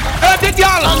nobody. Hey, the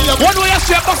girl, one way you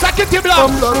say bust a kitty black.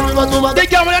 The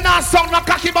girl when you not song, no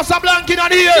cocky bust a blank in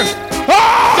the ear.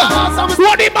 Oh!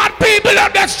 What the bad people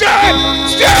on the street?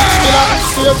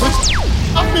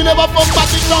 Me never fuck back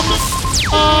in from me.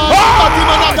 Party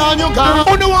man a gone, you gone.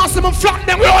 Who don't want some flat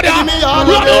them road there? Give me all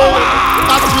of them.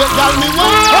 That's what girl me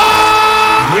want.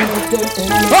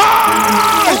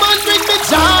 Woman bring me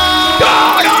joy.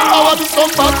 I want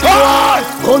some party boy.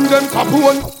 Gun them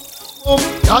kapun.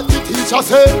 That the teacher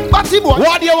say, Batty boy.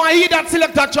 What do you want to hear that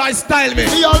selector try style me?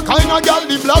 The all kind of girl,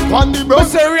 the black one, the brown. I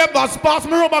say Raevas, pass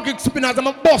me rubber kick spinners, I'm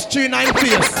a bust 3-9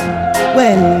 face.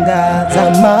 When God's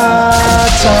a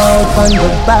march out on the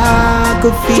back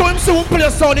of feet. Show him so play a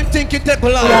sound, him think he take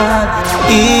a lot.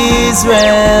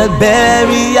 Israel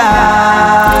burial.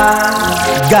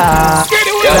 God.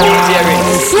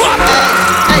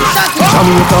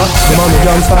 Jamaica, the man who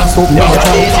dance fast, so me a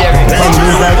chant.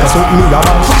 Family like a soap me a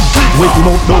bash. Wake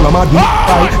him up down a mad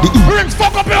the rings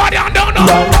fuck up your hand down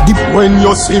now. When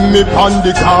you see me on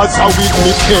the cars, I with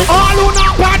me take. All who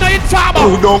not bad in farmer,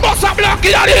 who don't bust a block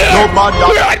in here. No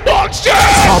bother. Red bullshit.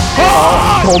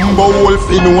 Combo wolf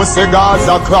in no cigars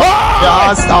a crap.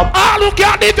 Yeah, stop. All who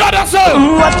can't do that, sir.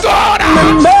 What's going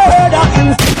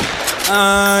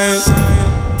on?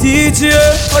 DJ,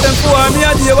 for them for me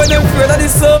a day when them afraid of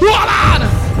this so. Hold on.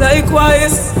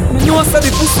 Likewise, me know say the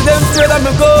pussy them afraid of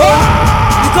me go.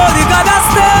 Because the God has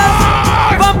step,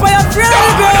 vampire afraid of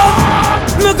the girl.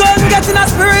 Me gun get in a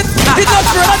spirit, it not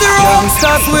afraid of the road.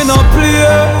 Stars we no play,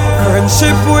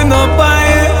 friendship we no buy.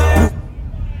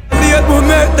 Late we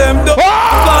make them do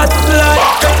bad fly.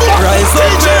 Rise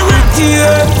up every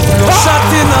tear, no shot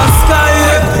in the sky.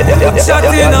 Shot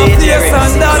in the face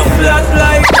and that flat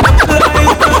like.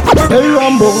 Hey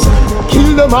Rambo,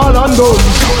 kill them all and done.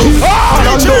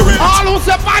 All who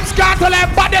say fans can't tell them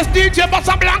baddest DJ but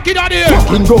some blanket on here.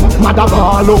 Fucking go, mother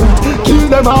ball out. Kill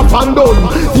them off and done.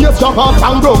 Yes, jump off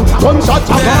and run. One shot,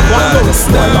 jump off and done.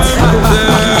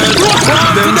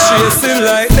 Them chasing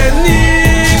like they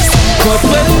need.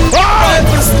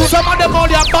 Some of them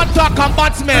only a bad talk and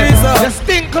batsmen. They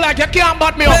stink like you can't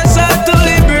bat me up. To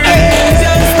liberate,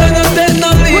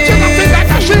 Put your feet like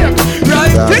a shake.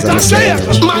 Right, take a shake.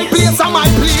 My place and my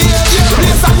place. Your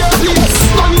place and your place.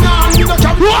 Money now, you don't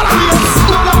carry place.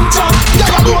 No long chop, yeah,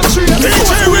 you don't trade.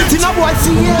 Waiting a boy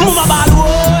see yes. Move a ball,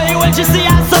 boy, when she see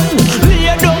her son. Lay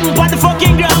down on the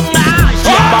fucking ground.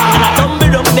 She a ball and a tumble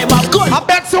down, them a gun. I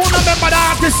bet so remember the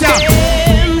artist, yeah.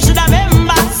 Should I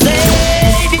remember say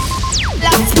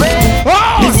let's pray.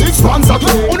 The 6 months ago,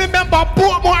 who remember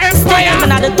Portmore Empire? I'm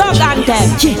another dog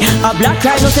anthem. A black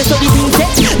rhino says so the thing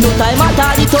set. No time at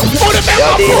all it up. Who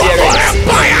remember Portmore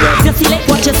Empire? You select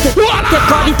what you say. Take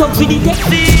all it up with the text.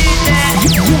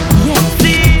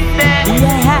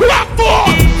 Black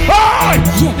boy! Hey!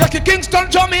 Like a Kingston,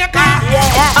 Jamaica.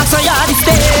 I saw you the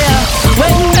stair. When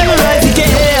them rise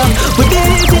again, we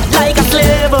beat it like a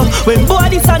slave. When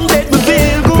bodies and dead, we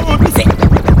feel good. We say.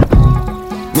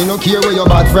 Me no care where your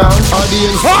bad from or the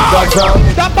bad from.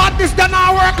 The badness done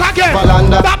not work again.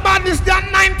 Valanda. The badness done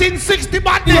 1960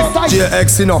 badness.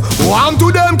 JX, you know, one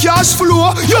to them cash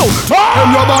flow. Yo,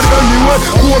 them your bad anyway.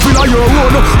 Open on your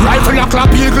own. Rifle a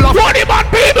clap eagle. Funny bad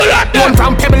people at them. One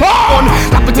from Pebble on.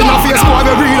 Tap it in the face, boy,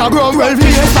 we read a ground. 12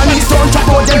 years and he's done. Chop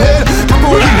out them head. Chop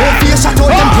out them head. Face shot out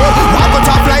them head. Why go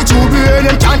top fly to brain?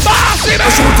 Them can't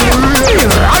shoot to rain.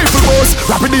 Rifle boss.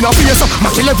 Wrap it in a face.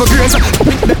 Match 11 grains.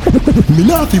 Me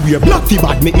not fi wear black fi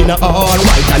bad. Me in a all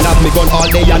white. And have me gun all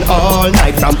day and all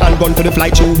night. From handgun to the fly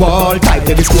through wall. Type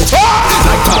the disco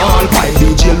like tall pipe.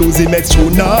 DJ losing next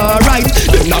tune alright.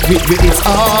 Them not with me, it's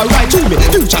alright. To me,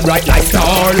 future bright like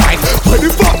starlight. What the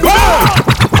fuck?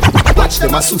 Watch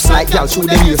them a sus like y'all. Show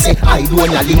them you say I do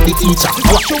when you link the teacher.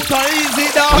 Shoot her easy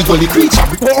down. We gully creature.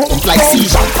 Pump like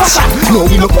seizure. No,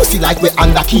 we no pussy like we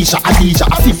under Keisha. Adija.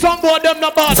 I feel some boy them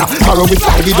no bad. Borrow with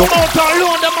fly we don't. Out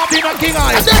alone them up in a king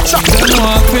eye. Them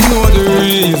want to know the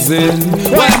reason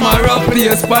why my rough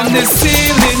place on the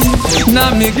ceiling.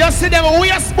 Now me you see them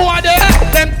waste boy there.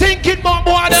 Them thinking about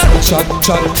boy there. Chat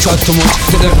too much.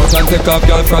 Say them not and take off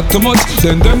y'all frat too much.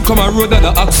 Then them come a road and a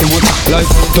act too much. Like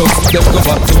dogs them go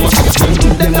back too much.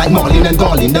 Them like Marlin and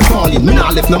Darlin, them falling. Me nah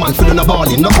left no man for no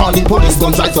balling. No calling police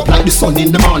guns rise up like the sun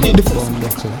in the morning.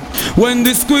 When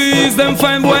they squeeze them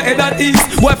fine boy head at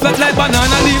east. Boy flat like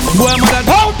banana leaf. Boy mother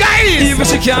oh guys. Even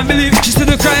she can't believe. She see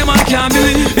the crime and can't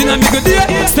believe. In a me good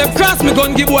day. Step cross me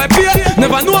gun give boy pay.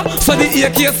 Never know so the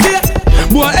AK stay.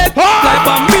 Boy head like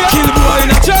Bambi. Kill boy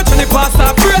in a church when the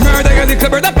pastor pray. Murder your little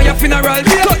brother for your funeral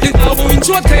day. Cut it out in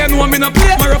short cause you know I'm in a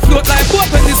play. Marrow float like boat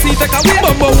when the sea take away.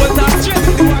 Bumbo hold that straight.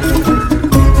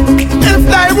 If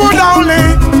they would only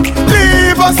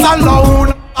leave us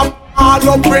alone, I'm all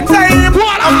up with them.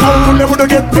 I'm told they would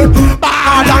get it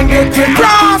bad and get it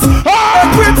cross. If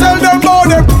we tell them about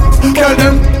them, tell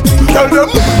them.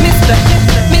 Mister,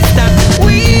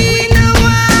 we no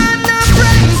want no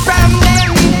friend from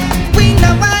them. We no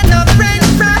want no friend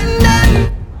from them.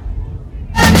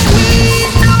 We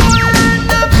no want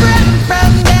no friend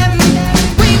from them.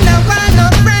 We no want no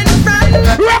friend from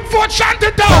them. Rockford chant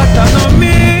it down. But I know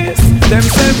miss. Them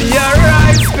say me a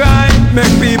rice crime.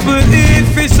 Make people eat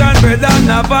fish and bread and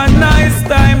have a nice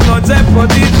time. No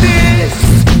jeopardy this.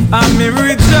 And me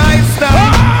rejoice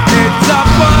down. It's a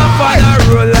pump and a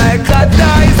roll like a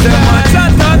dice. Them a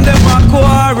chat and them a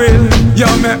quarrel.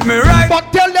 You make me right.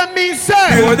 But tell them me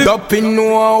say Up in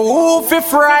no who fi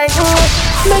frighten.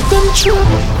 Make them true.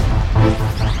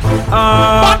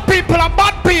 bad people are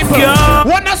bad people. Yeah.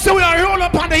 When I say we are roll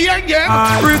up on the young game,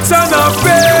 return of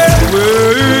faith. Who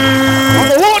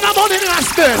am money in a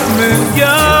state?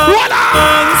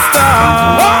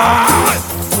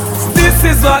 This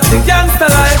is what the gangster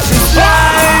life is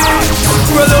like.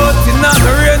 Roll out in on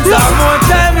the rains, more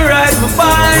time we ride my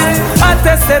bike. I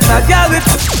tested a girl with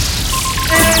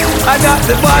I got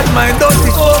the bad mind, don't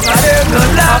think over them, no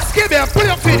laugh. Skip here, put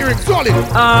your feet here, solid.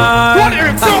 Run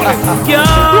here, solid.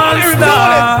 Run here,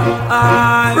 solid.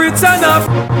 Return up.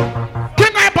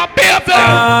 King up a beer One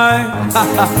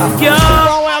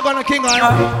way I'm gonna king eye.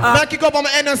 Now kick up on my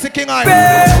NSC king eye.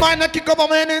 Mine not kick up on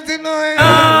my NSC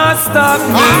eye. Stop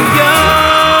me,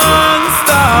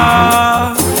 youngster.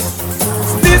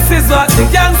 This is what the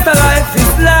gangster life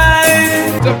is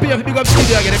like. Just be a big up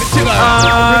studio again, every single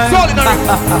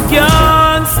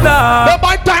gangster. No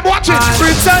my time watching.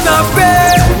 Return up,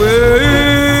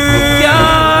 baby.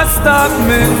 Can't stop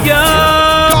me,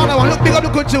 young. I want to look big up the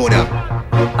good junior.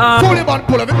 Fully man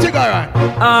pull up, it's big alright.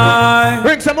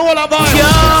 Bring some more of us.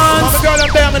 I'm a girl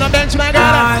up there, I'm in a bench, my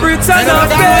God. Return up,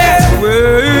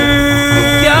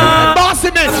 baby.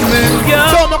 Bossy me. So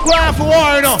I'm crying for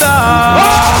war, you know.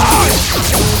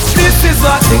 This is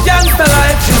what the gangster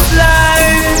life is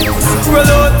like. Roll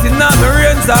out in my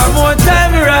range, or more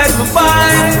time we ride my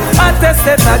bike. I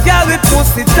tested a girl with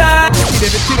pussy tight.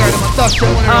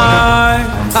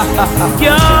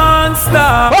 Can't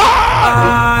stop.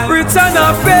 Return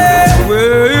up,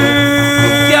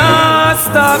 baby. Can't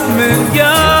stop me,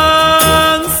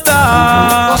 youngster.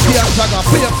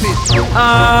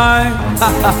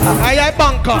 I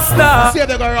banker. Stop. See if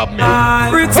they gonna rob me.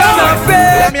 Return up,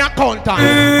 baby. Let me accountant.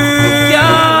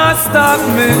 Can't stop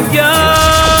me,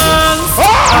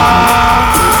 youngster.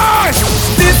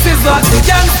 This is what the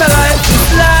gangster life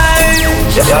is like.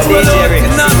 Roll out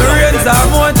in the range, or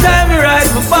more time we ride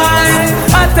my bike.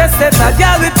 I tested a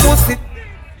girl with pussy.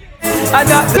 I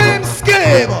got the same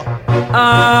scheme.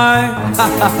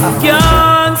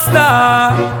 Can't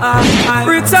stop.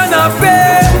 Return up,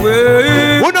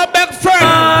 baby. We no beg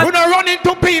friend. We no run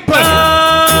into people.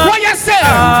 What you say?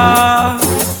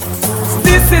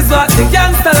 This is what the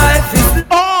gangster life is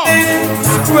like.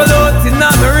 Roll out in the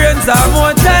range, or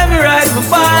more time we ride my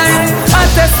bike. I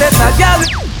tested a girl.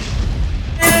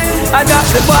 I got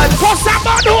the bad. What's up,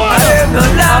 man? I ain't no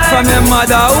lie. From your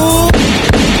mother, ooh.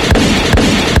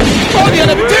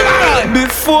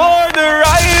 Before the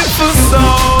rifle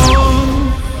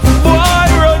sound, boy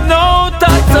run out of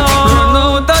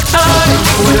town.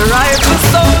 Before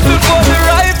the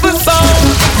rifle sound,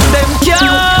 them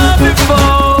can't be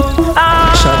found.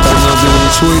 Shot on a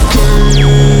beach with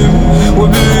Kim, we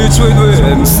beach with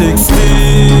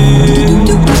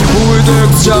M16, with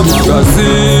extra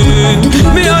magazine.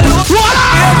 Me and the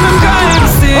every crime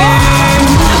scene.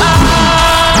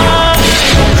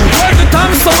 Every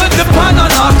time so with the pan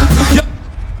and knock.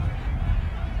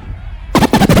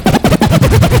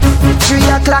 3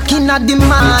 o'clock in the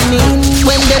morning,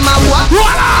 when them a walk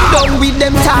down with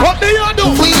them talk. What do you do?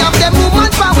 We have them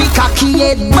woman for we cocky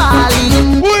head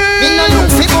balling. Me no look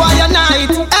for boy a night.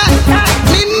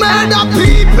 Me murder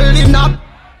people in a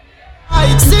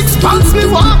night. 6 pounds me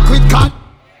walk with cat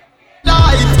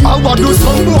light. I want do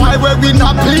some boy where we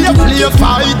not play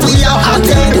fight. We are hot.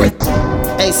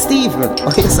 Hey Steven,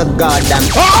 oh it's a goddamn.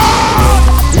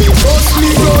 Me bust me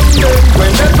run them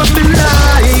whenever me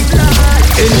like.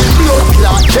 Any blood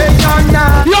clot they are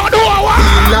not. You know what?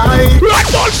 Like blood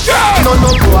bullshit. No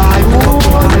boy,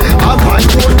 I might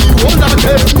know the one of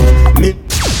them. Me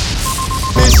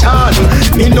mission.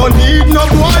 Me no need no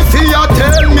boy for you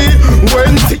tell me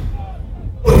when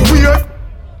we are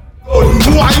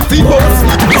boy for us.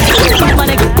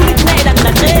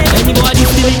 Anybody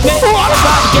still me?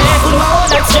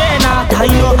 I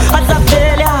know as a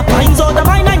failure, finds out the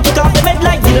mind and kick off the bed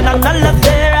like Dylan and all of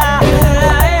there.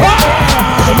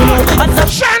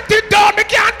 Shanty down, me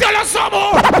can't tell us some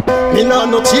more. Me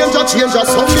no change, some me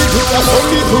do.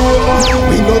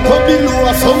 We no come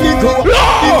below, some me go. We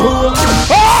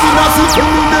no see who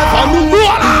never knew.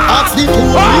 Ask the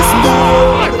tourist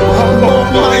door.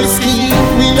 About my ski,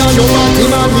 we are no man.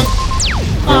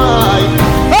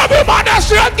 Every man that's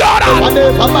straight God.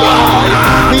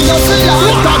 We no see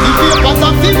like that. The papers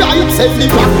of the right say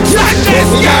the back.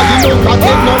 We are the no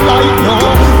pretend no light no.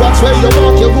 Watch where you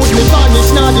walk, you would me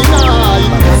vanish now the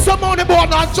night. Some on the board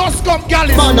now just come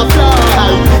galley. Man a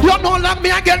fly. You know like me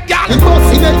I get galley. The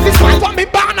boss in Elvis fight. For me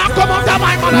bar now come out of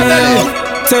my man and belly.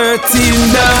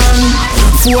 13 down.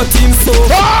 14 so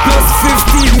plus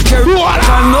 15 carry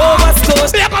and overstood.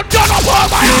 They got done up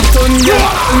over me turn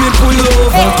girl, me pull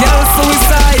over. Girl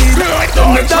suicide, me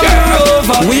down the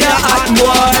rover. We are hot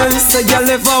boys, so girl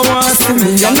never want see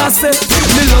me. And I say,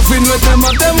 me loving with them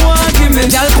and them want give me.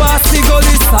 Girl pass the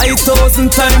gully side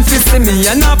 1,000 times to see me.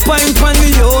 And I pint pan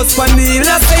the house, pan the hill,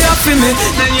 I say you feel me.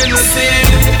 Then you know see.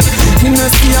 You know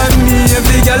see me,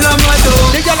 every girl I'm a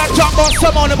dog. The girl a drop on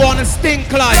some on the bone and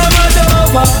stink like.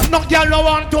 No girl no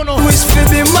want to know. Wish for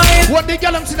the mind. What the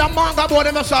girl them see the manga boy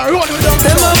them just a roll with them.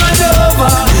 Them I'm a dover.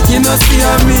 You know see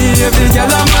me, every girl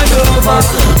I'm a dover.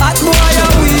 Hot boy a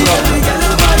we, every girl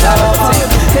I'm a dover.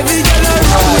 Every girl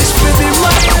I wish for the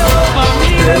mind over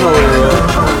me.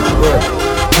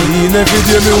 In every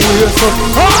day me wake up.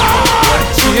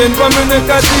 Chain for me neck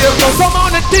a tape up. Some on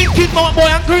the thinking about boy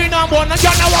and green and one and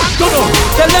y'all don't want to know.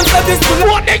 Tell them that this to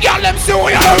what the girl them see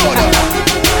we are doing.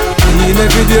 In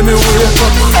every day me wake up.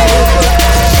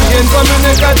 Chain for me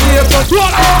neck a tape up.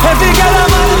 Every girl a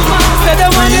man, say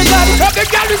them want it bad. Every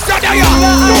girl is said that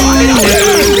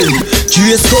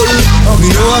Trace skull, me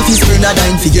know if you spend a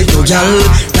dime fi get no gal.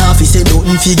 Now fi say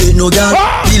nothing fi get no gal.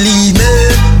 Believe me,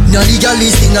 now the gal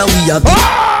is thing and we a big.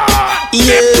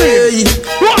 Yeah,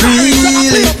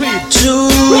 really,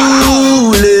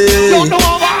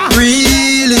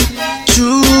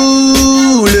 truly.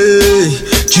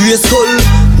 Trace skull,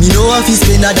 me know if you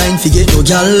spend a dime fi get no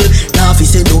gal. Now fi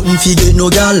say nothing fi get no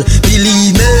gal.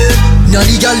 Believe me, now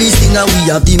the gal is thing and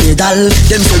we have the medal.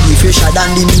 Them say we fresher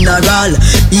than the mineral.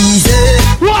 Easy,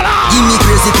 give me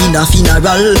crazy pin a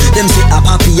funeral. Them say a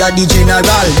papi a the general.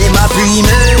 Them a pre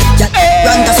me,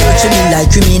 run the search me like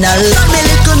criminal. Me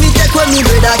little me take when me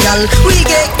brother gal. We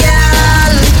get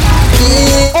gal.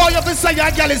 Oh, you can say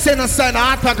your gal is in a sign of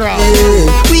autograph.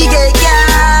 We get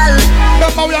gal.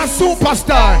 Remember we are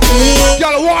superstar.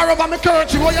 Girl, war over me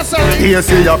country, what you say? You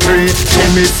see your free, see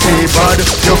me see bad.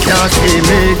 You can't see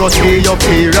me, go see your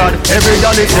period. Every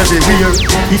girl is everywhere.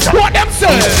 What them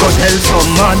say? Go tell some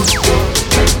man.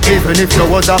 Even if you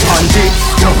was a panty,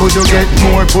 you could you get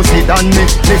more pussy than me.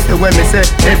 Listen when me say,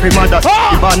 every mother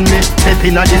ban me. Step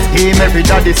in a this game, every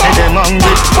daddy say them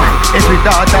hungry. Every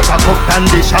daughter a cup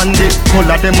candy shandy. Full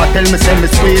of them a tell me say me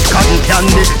sweet cotton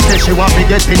candy. Say she want me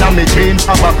get in a me jeans,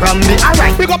 have a crammy.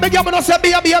 Alright, we got big up and say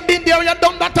baby, I've been there, you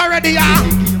done that already, yeah.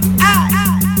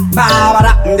 Oh,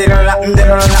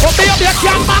 baby, you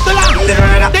can't handle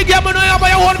it. They give me no your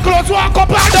own clothes, walk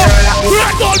up and down.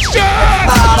 Red gold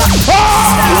shirt.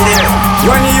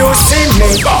 When you see me,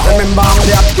 remember I'm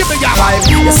there. Give me your vibe.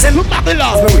 You see me,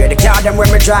 wear the car them when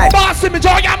we drive. Boss, me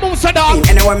joy, you move so down.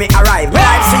 Anywhere me arrive,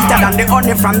 life sweeter than the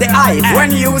honey from the hive.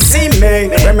 When you see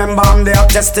me, remember I'm there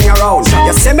testing around.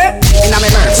 You see me, in a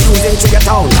me merch, cruising to your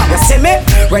town. You see me,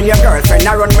 when your girlfriend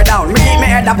a run me down. Me keep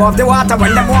me head above the water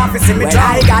when them want to see me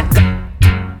dry.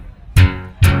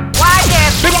 Why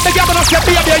them? Big up the girl, but I say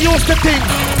baby, you used to think.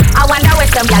 I wonder where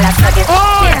some y'all are studying.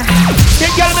 Oh, the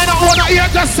girl may not wanna hear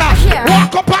just that.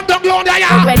 Walk up and down down there.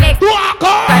 Walk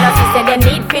up. Fellas who say they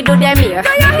need to do them here. Do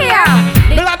you hear?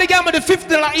 Me like the girl with the $50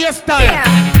 hairstyle.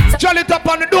 Jolly it up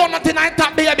on the door, nothing I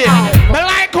tap, baby. Me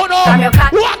like who know.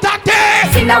 What a thing.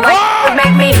 See now what would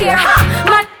make me hear.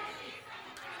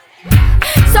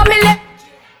 So me let.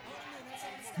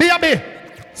 Baby.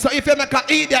 So if you make an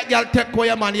idiot, girl, take away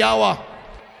your man,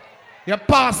 you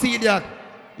pass idiot.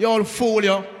 You all fool,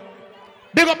 you.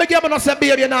 Big up, big up, and say,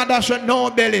 baby, you're not dash with no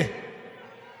belly.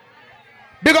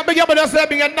 Big up, and say,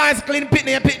 being a nice, clean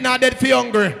pitney, and pitney not dead for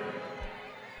hungry.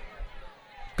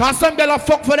 Cause some girl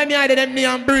fuck for them, yeah, them knee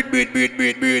and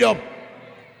breathe up.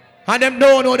 And them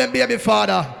don't know them baby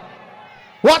father.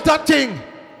 What a thing.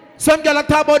 Some girl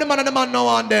talk about the man and the man now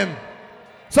on them.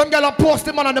 Some girl post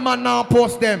the man and the man now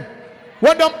post them.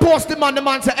 When them post the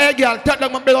man say, hey girl, take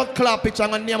like my blood clap picture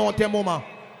and name out your mama.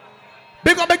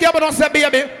 Big up, big up, and say,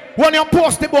 baby, when you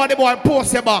post the boy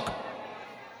post your back.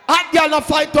 Hot girl not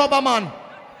fight over man.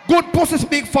 Good pussy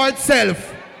speak for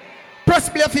itself. Press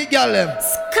play for girl them.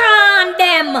 Scram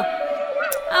them.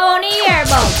 I wanna hear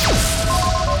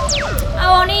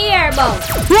about.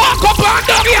 Walk up and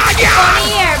down here, girl. I wanna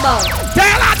hear about.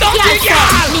 Tell her don't be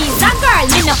girl. Me's a girl,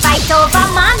 me no fight over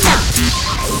man.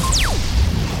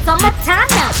 Summertime.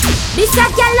 This a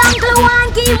girl uncle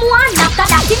one give one. After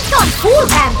that it turn fool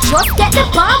them. Just get the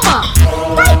bomber.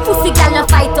 Why pussy girl no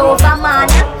fight over man?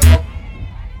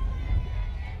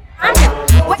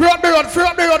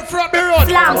 Front the road.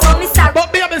 Slam, so me start.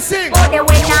 But baby sing. Oh, they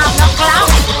went out no clown.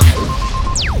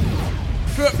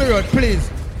 Front the road, please.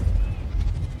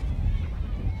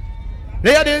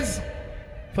 Ladies,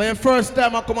 for your first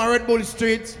time I come on Red Bull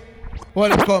Street,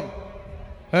 welcome.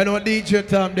 I know DJ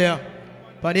Tom there.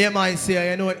 But the MIC,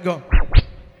 you know it go.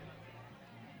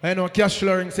 I know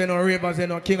Cashflow, you know Raevas, you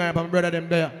know King, I have my brother them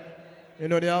there. You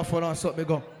know they have fun and something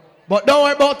go. But don't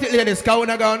worry about it, ladies, because we're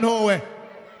not going nowhere.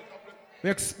 We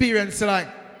experience like.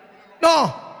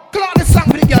 No, clock the song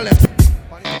for the girl. Up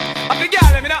the girl,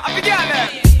 up the girl.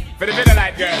 For the video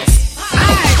light girls.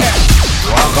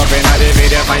 Walk up in the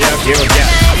video for your cute girl.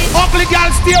 Ugly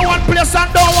girl stay one place and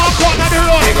don't walk out on the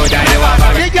road.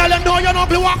 The girl know you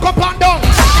ugly walk up and down.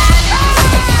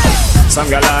 Some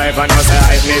girl live and you say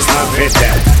I miss not fit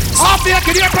them. Up here,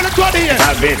 can you open the door here?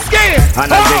 A bit. Skin.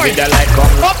 And I think the light come.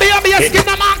 Up here, be a skin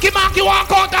the monkey walk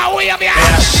out that way.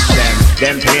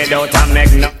 Them paid out and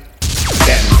make no.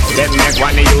 Them Them make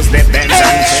one to use the Benz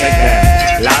and shake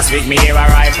them. Last week me hear a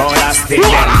rifle a stick them.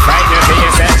 Frighten you for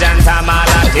yourself, John all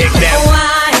a dick them.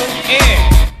 Why?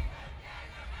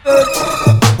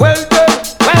 Well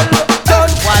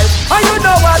done, wife. And you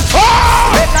know what?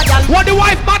 What the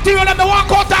wife material and the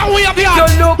walk out and wave here.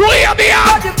 Wave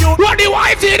here. What the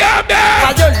wife in them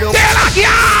there. Tell her,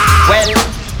 yeah. Well.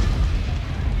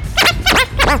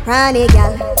 Honey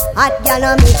girl, hot girl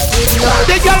on me.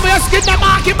 The girl with your skin, the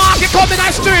marky, come in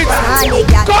the street. Honey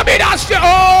girl, come in the street.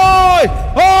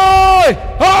 Oi.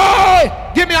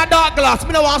 Give me a dark glass.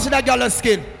 Me don't want to see that girl's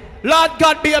skin. Lord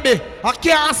God, baby, I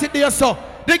can't sit there so.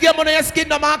 The girl with your skin,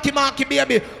 the marky,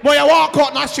 baby. When you walk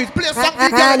out in the street, play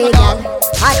something. Honey girl,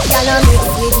 hot girl on me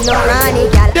with no honey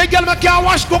girl. The girl can't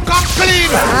wash, cook and clean.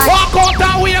 Walk out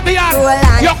and wave here.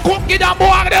 You cook in the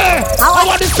boy there. I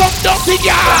want to some dirty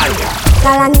girl.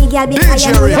 Call me girl because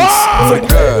you know you're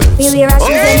good. Me wear a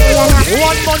shoes and you know.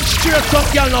 1 month straight some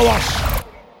girl no wash.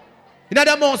 In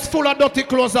the mouth full of dirty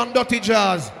clothes and dirty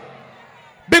jars.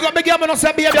 Big up the girl, no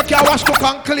say baby you can't wash, cook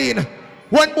and clean.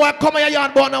 When boy come in your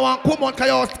yard, boy now and come out cause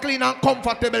you're clean and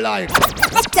comfortable like.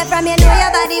 Step from you know your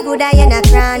body good and you're not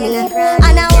cranny.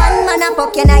 And a one man a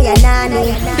fuck you now you're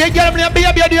nanny. The girl when you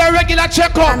baby you do a regular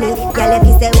checkup. Girl if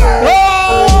you say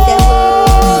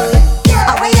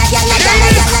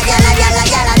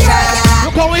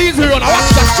look how easy run, I watch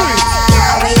the street.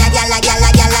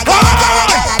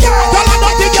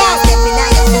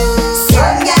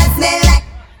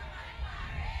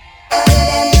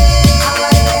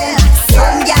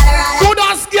 Good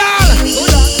ass girl.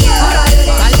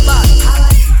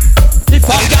 If a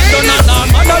girl don't know that,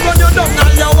 man, I run you down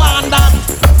and you want that.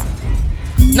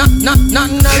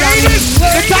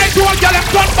 The time to a girl have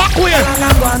gone back way.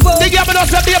 The girl me don't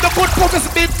say baby good cook is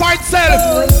big for itself.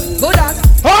 Good ass.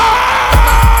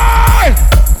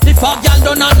 If a girl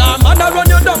don't know that, man, I run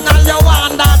you down and you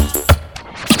want that.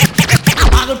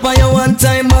 I'll buy you one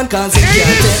time, man, cause it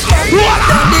can't take.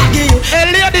 Hey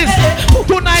ladies,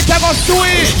 tonight I go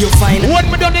sweet. You find when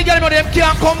me done the girl, them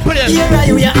can't complain. Here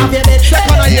you have your bed.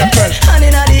 Second of April. And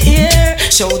in the ear,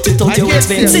 shout it out, you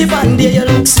expensive and there you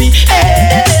look sweet.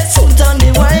 Hey, suit on the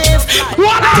wife.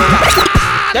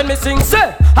 Then me sing,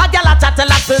 say, a girl a chat tell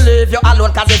us to leave you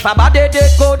alone, cause if a body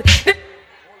did good.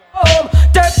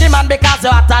 Take the man because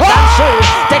you're hotter than she.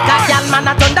 Take a girl man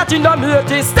a turn that you know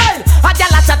beauty style. A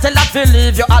girl a chat tell her to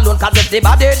leave you alone, cause if the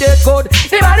body did good,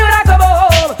 the man would have come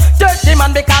home. Take the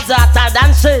man because you're hotter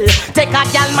than she. Take a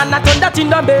girl man a turn that you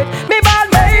know me ball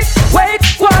mate. Wait,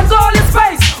 one goal is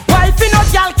face. Wife in no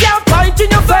girl can't point in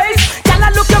your face. Girl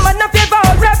a look your man a favor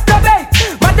or reprobate.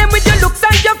 Man them with your looks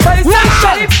and your face and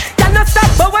shape. Girl no stop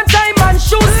for one time and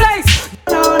shoes lace.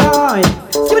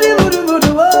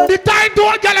 The time to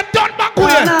a girl have done back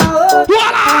way.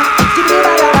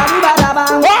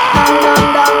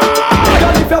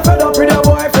 If you're fed up with your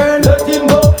boyfriend, let him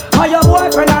go. Or your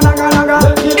boyfriend a naga.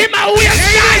 In my way,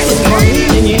 guys.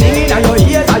 And your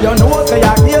ears and your nose, say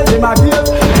your ears in my ears.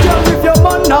 Just if your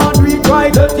man not do it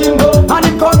right, let him go. And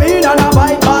he come in and a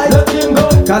bite, let him go.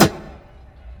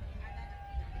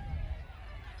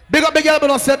 Big up the girl, but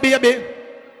don't say baby.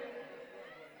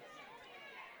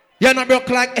 You're not broke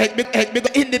like egg, big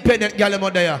independent girl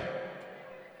in there.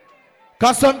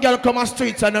 Cause some girl come on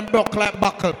streets and them broke like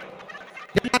buckle.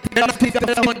 They're not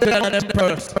them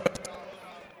purse.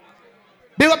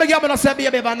 Big up the girl, but don't say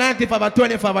baby, about 95 or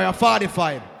 25 or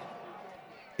 45.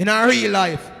 In our real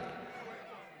life.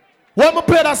 When we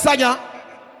play that song,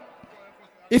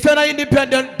 if you're not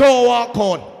independent, don't walk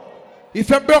on. If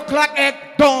you're broke like egg,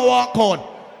 don't walk on.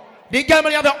 The girl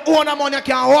when you have your own money, you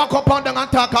can walk up and down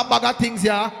and talk a bag of things,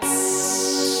 yeah.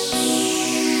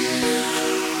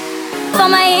 For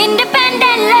my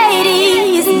independent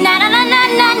ladies, na na na na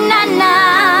na na na.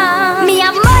 Me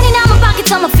have money in my pocket,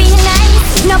 so I feel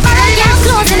nice. No foreign girl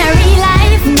clothes in a real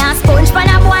life. Now sponge for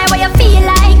a boy, what you feel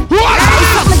like? It's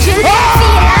what my children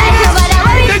feel like. Nobody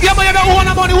worry. The girl when you have your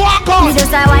own money, walk on. Me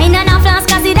just a wine and a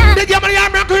flask, cause it done. The girl when you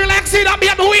have your like, see that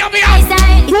baby, we up here.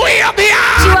 We up here.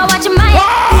 She will watch my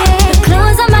The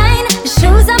clothes are mine, the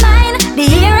shoes are mine, the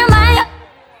hair are mine.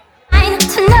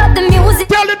 Turn up the music.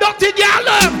 Tell the dirty girl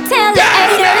them. Tell the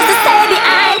haters to stay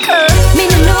behind. Me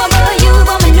no know about you,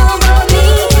 but me know about me.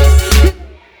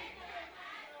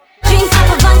 Drink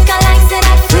up a vodka like said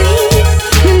that free.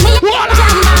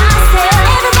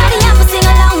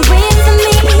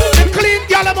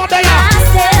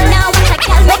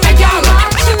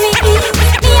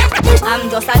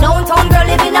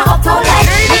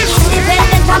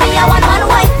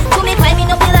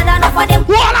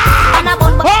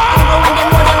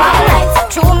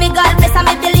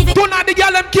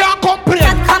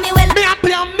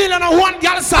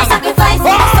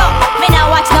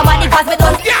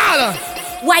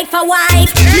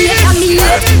 mate and me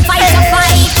hate. Fight a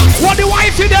fight. What the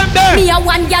wife in them there? Me a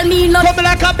one girl, me love. Come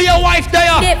like a be a wife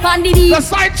there. Dip on the beat. The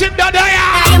side chick there.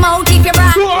 I am out if you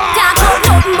bra. Talk out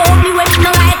nothing about me when you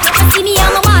no right. You see me,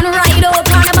 I'm a man ride out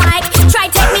on a bike. Try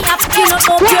take me up, you know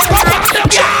so pure.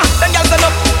 Them girls stand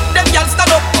up, them girls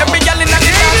stand up. Every girl in the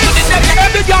dance to the devil.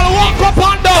 Every girl walk up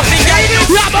and down.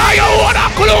 Yeah, but you wanna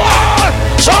close.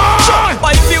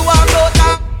 But if you walk out,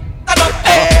 stand up.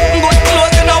 Good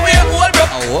clothes in a way, old bro.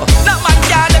 That man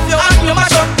can't let you and you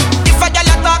mash up. If a girl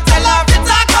a talk, tell her to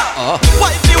talk up.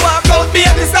 What if you walk out,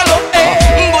 baby, stand up.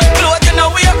 Good clothes in a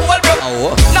way, old bro.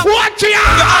 Watch ya!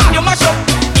 You and you mash up.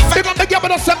 If I'm the girl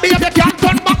with a semi, you can't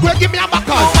turn back. Well, give me a back.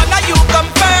 Now you come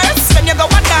first. When you go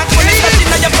and dance, when it's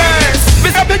touching on your purse.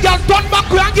 Every girl turn back.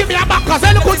 Well, give me a back.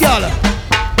 Say look good girl.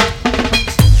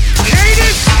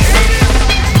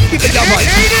 Give me your voice.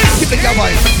 Give me your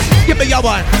voice. Give me your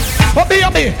voice. Obey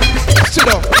me. Sit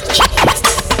down.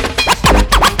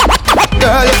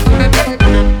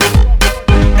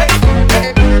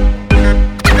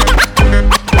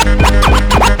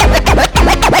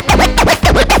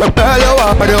 Girl, you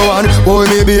are the one, boy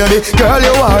me baby. Girl,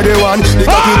 you are the one. The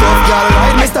cocky tough girl,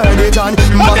 ride me sturdy John.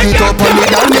 Back it up on me,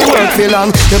 girl, me work for long.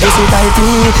 The pussy tighty,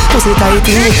 pussy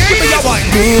tighty. Give me your wine,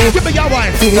 give me your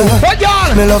wine. Oh, girl,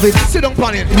 me love it. Sit down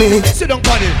on it, sit down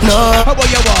on it. No, how about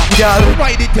you walk? Girl,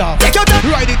 ride it off, take your time,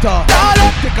 ride it off.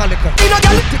 Take a liquor, take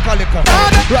a liquor.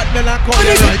 Rat me like how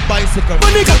you ride bicycle.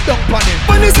 Sit down on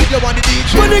it. You want the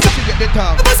DJ, you get the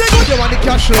top. You want the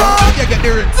cash flow, you get the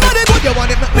rinse. You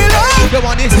want it, you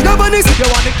want it. You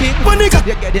want the king,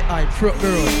 you get the hype. Fruit the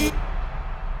road.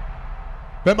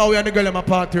 Remember we and the girl in my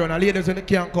party and the ladies when they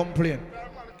can't complain.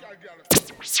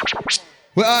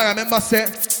 Well, I remember say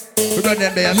we run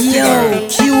them there. Yo,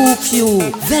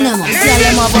 QQ, Venom, tell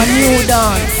them have a new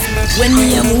dance. When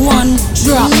me am one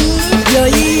drop, yo,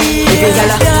 every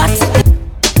gala,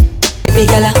 every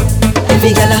gala,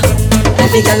 every gala,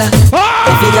 every gala,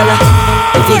 every gala,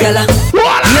 every gala.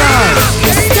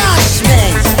 Yo, stash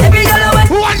man, every gala.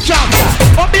 One jump.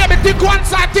 Oh baby, take one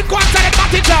side, the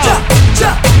party jump.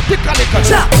 Take a liquor,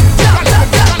 take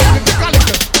a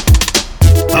liquor.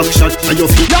 Action on your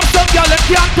feet. Young some girl, them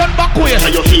can't turn back way.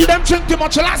 Them drink too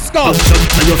much Alaska. Action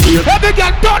on your feet. Every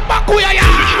girl turn back way, yeah.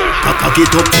 Cock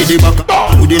it up to the back.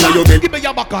 Put it on your belly. Give me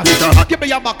your back. Give me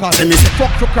your back.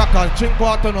 Fuck for crackers. Drink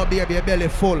water now, baby. Your belly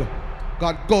full.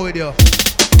 God, go with you.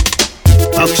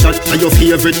 Action on your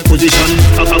favorite position.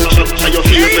 Action on your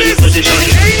favorite position.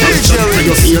 Action on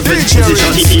your favorite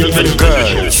position.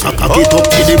 Cock it up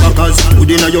to the backers. Put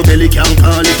it on your belly, can't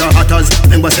call it a hatters.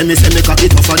 Remember say me cock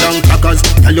it tougher than crackers.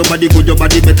 Tell your body good, your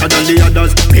body better than the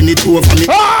others. Penny two over me.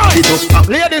 It up.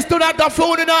 Ladies tonight got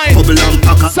phone tonight. Bubble and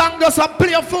packer. Sang us and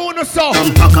play a phone or so.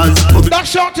 And packers.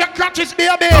 Dash out your crutches,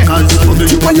 baby. Packers. Bubble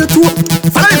you on your two.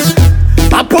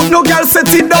 Pop up no girl set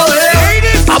it down here.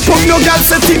 Pop up no girl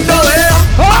set it down here.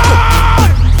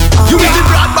 You give the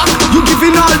broad back, you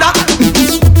giving all that.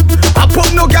 Pop up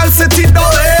no girl set it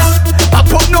down here. Pop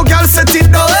up no girl set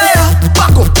it down here.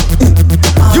 Back up.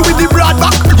 You with the broad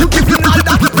back, you giving all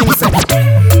that.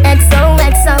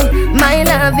 XOXO, my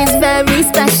love is very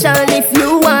special. If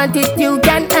you want it, you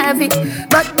can have it,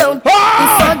 but don't be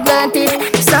for granted.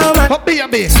 So much,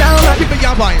 so much, give me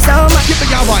your wine, so much, give me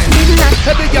your wine.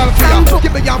 Every girl for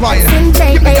give me your wine,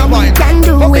 give me your wine. Can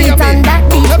do it on that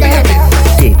beat there.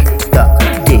 Tick tock,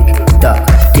 tick tock,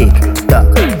 tick tock,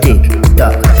 tick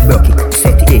tock. Broke it,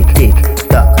 set it, tick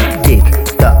tock, tick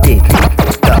tock, tick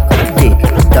tock, tick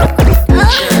tock.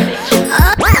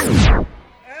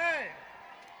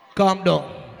 Calm down.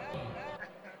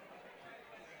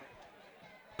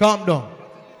 Calm down.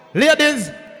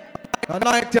 Ladies,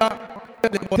 tonight,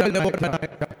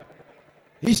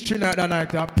 history night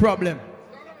tonight, a problem.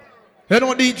 You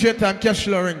know DJ time,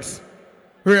 Cashflow rings.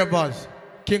 Raevas,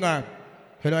 King Arm.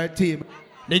 You know a team.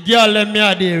 The girl let me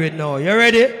out there with now. You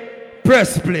ready?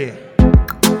 Press play.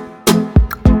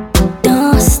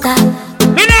 Don't stop.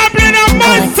 Me not playing a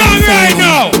mad song right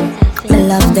now.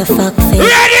 Love the fuck face.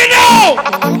 Ready now?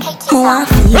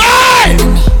 Hey!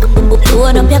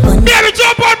 Load up your gun. Baby,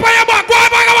 jump on your back. Go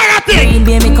on, thing.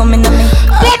 Baby, come in on me.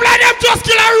 Boom like them just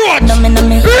kill a roach.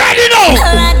 Ready now?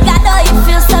 Lord God, oh, you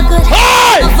feel so good.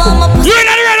 Hey! You in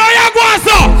the red or you go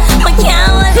so? I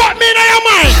can't wait. Put me in your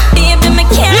mind. Baby, I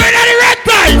can't. You in the red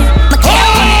time.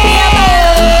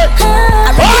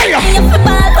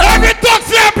 Every talk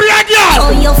say a black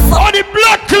girl. Oh, the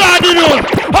blood clot, you know.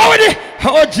 How is it?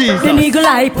 Oh, Jesus. The nigga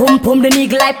like pum pum, the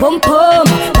nigga like pum pum.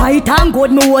 Tight and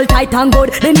good, me hold tight and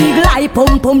good. The nigga like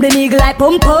pum pum, the nigga like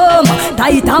pum pum.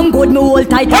 Tight and good, me hold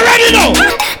tight. Already know.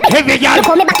 Heavy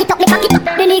girl. Me back it up, the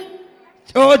nigga.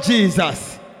 Oh,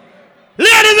 Jesus.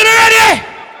 Ladies, are you ready?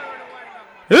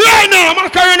 a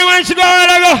macaroni when she go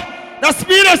around. The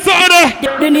speed is so there.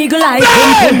 The nigga like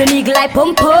pum pum, the nigga like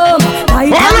pum pum.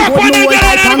 Tight and good, no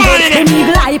tight and good. The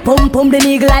nigga like pum pum, the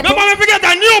nigga like. No man, forget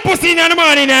a new pussy in the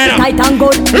morning. Tight and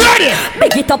good. Ready?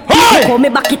 Big it up, call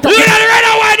me back it up. You ready?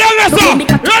 Why don't you so? Ready?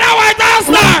 Why don't you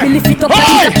start?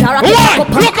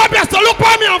 Look up here, so look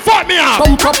for me and fuck me out.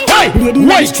 Pump up, lady in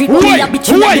the street, we a bitch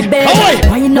in the bed.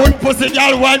 Good pussy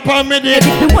girl, one for me dick.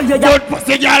 Good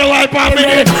pussy girl, one for me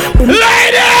dick.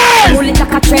 Ladies! Roll it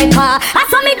like a train car. I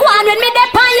saw me go on when me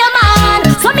dep on your man.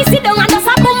 So me sit down and just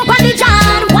a bump on the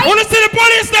jam. Wanna see the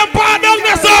police them part down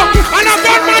there, so? And a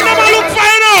bad man never look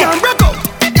fine out.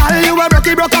 Girl, you a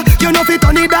rocky broker. You know fi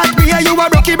turn it that way. You a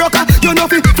rocky broker. You know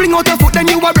fi fling out your foot, then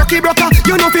you a rocky broker.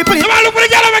 You know fi play. Come on, look for the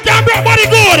girl that can break body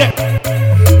good.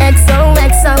 XO,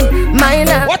 my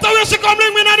love. What a way she come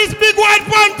bring me in this big white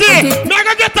panty. Now I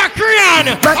go get a crayon.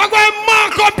 I go and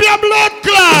mark up your blood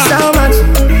clot.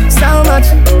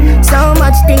 So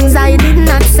much things I did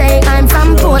not say. I'm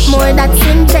from Portmore, that's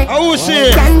in check. Oh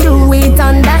shit. Can do it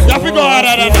on that. You have to go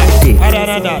harder than that. Harder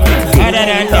than that. Harder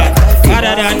than that.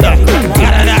 Harder than that.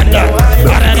 Harder than that.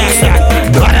 Harder than that.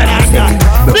 Harder than that.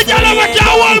 The girl over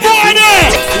here, one boy there.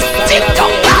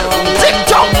 Tick-tock.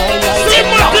 Tick-tock. Slim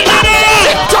Martina there.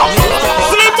 Tick-tock.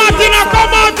 Slim Martina,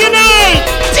 come out tonight.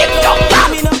 Tick-tock.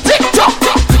 Tick-tock.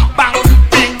 Bang,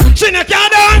 bing. She no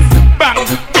can dance. Bang,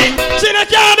 bing. She no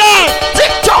can dance.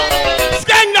 Tick-tock.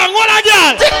 Skeng down, what a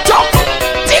girl. Tick-tock.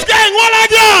 Skeng, what a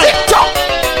girl. Tick-tock.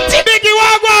 Biggie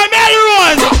Wagwa, Mary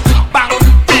Rose. Bang,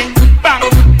 bing. Bang,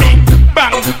 bing.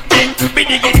 Bang, bing.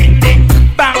 Biggie, ding, ding.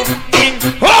 Bang, bing.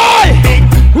 Oi!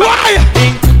 Why?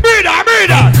 Breather.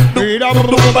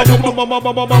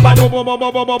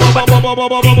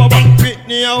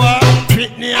 Whitney, you want?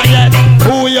 Whitney, I get.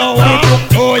 Who you want?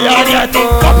 Who you get?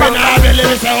 Up in our belly,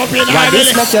 we say up in our belly. Why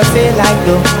this make you feel like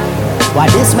though? Why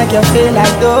this make you feel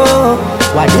like though?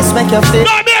 Why this make you feel?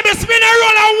 No, baby, spin a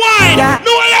roll and wine. Yeah.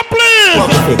 No, you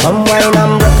please. Come wine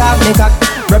and broke off me cock.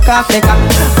 Broke off me cock.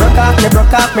 Broke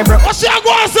off me. What's your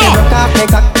go on, sir? Broke off me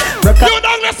cock. You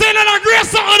don't listen to the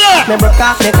grace something there. Me broke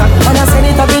off me cock. Wanna send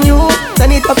it up in you.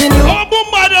 Send it up in you. Oh, boom,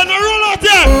 man, then roll out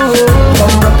there.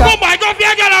 Boom, my God,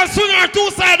 you gotta swing her two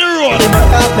sides of the road. Me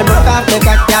broke off me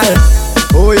cock, girl.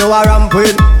 Who you a ramp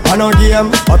with? On no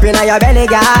game. Up in your belly,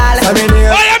 girl. Come in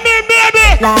here. What you mean,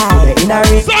 baby? Lie in a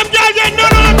ring. Some girls get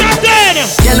none out of 10.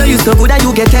 Yellow, you so good that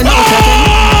you get 10 out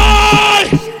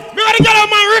of 10. Me gotta get them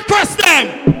and request them.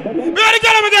 Me gotta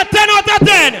get them and get 10 out of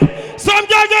 10. Some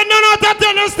girls get none out of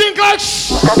 10 and stink like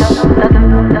shh.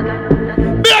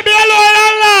 Baby, hello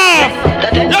and laugh.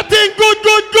 You think good.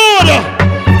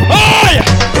 Oi!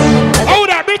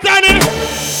 Hold that, Brittany.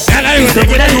 You so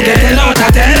good that you get 10 out of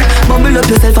 10. Bumble up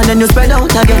yourself and then you spread out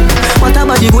again. What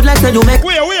about the good like that you make?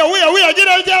 Wait.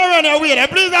 Get around here, wait.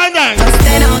 Please and thanks.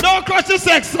 Don't crush the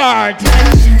sex heart.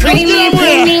 Pretty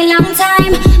me long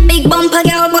time. Big bumper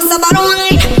girl, bust about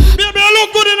wine. Baby, you look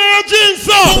good in your jeans,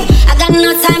 so. I got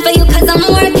no time for you cause I'm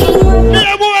working.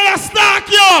 Baby, boy, I stalk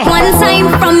you. One time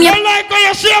from you. You like how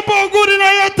you shape out good in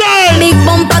your time. Big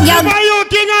bumper girl. If you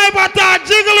king hyper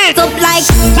jiggle it. Up like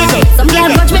some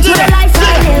girl watch me through the life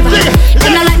I live. You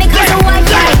know like me cause the white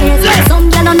life is.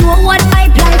 Some girl don't know what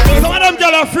pipe life is. Some of them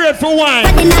girl afraid for wine.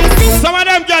 Some of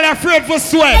them girl afraid for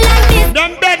sweat.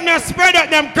 Them bed not spread out,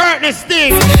 them curtain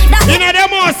sting. You know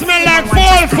them all smell like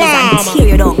fall farm.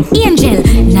 Angel,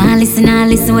 nah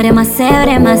listen what them a say,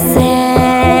 Them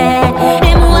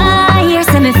why hear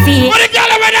say me feel. What the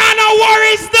girl over there no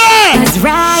worries there? Cause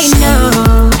right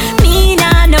now, me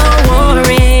nah no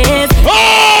worries.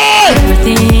 Oh!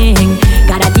 Everything,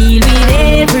 gotta deal with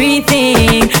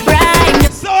everything. Right now.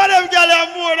 So them girl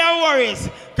have more than worries.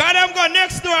 Cause them go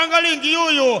next door and go link you.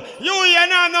 You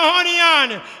know no honey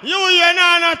on. You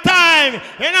know no time.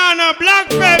 You know no black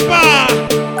pepper.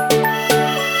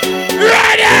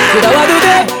 Ready?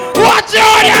 Watch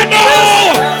out, you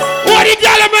know. What the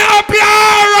girl me up here,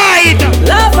 alright?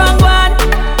 Laugh and one.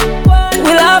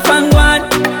 We laugh and one.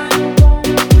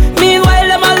 Meanwhile,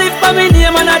 them a live for me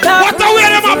name and a talk. What the way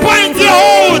them a point you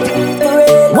out?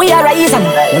 We are reason.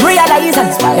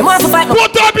 Them want to fight.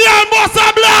 Put up your hand, boss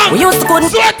a blank. We used to couldn't.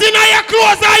 Sweating on your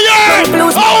clothes and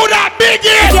your. Oh, that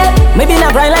biggie. Maybe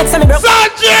not bright like semi broke.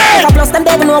 Sanjay. Plus them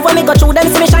devil know when me go through them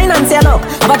see me shine and say no.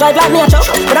 Have a drive like me a truck,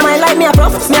 but I mind like me a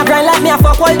prof. Me a grind like me a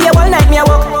fuck all day, all night me a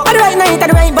walk. At the right night, at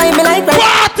the right vibe, me like right.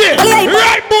 Party.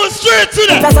 Red Bull Streetz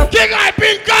today. King Hype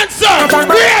in concert.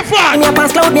 Raevas. Me a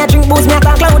pass cloud, me a drink booze, me a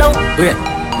talk loud out.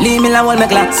 Leave me alone, my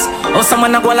glass. Or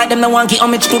someone a go like them, no one give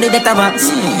homage to the data box.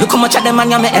 Look how much of them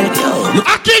and you me help.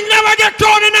 A king never get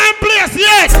thrown in that place,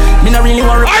 yes. Me not really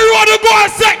worry. I want to go and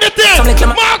set the thing.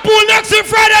 Mark Pool next in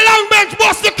Friday, long bench,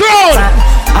 bust the crowd.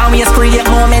 I'm here spree.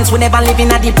 We never living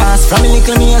at the past. From me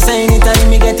little me a say anytime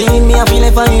me get in, me a feel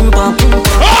like a impact.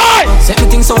 Say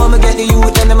me think so I'ma get the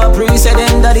youth and them a pray. Say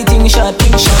them that the thing shot,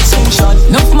 swing shot.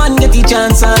 Enough man get the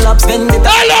chance and lap spend it.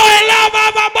 Hello,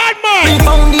 Baba Badman.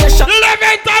 Foundation.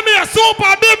 11th time here,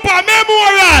 super duper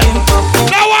memorial.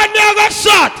 Now one never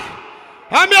shot.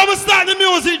 I'm going to start the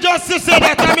music just to say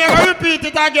that. I'm going to repeat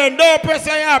it again. Don't press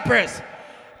on your press.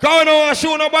 Because I don't want to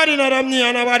show nobody no them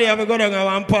near nobody have go down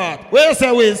one part. Where you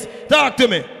say, Wiz? Talk to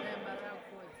me.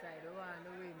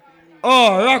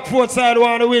 Oh, Rockford side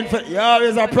want to win. You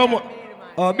always a promo.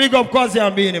 Oh, big up Quasi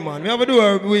and Beanie, man. We have to do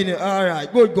a winning. All right.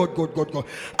 Good. All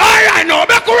right, now.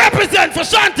 Make you represent for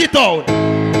Shantytown.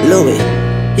 Louis.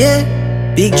 Yeah.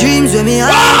 Big dreams with me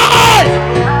have.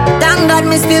 Thank God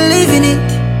me still living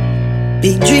it.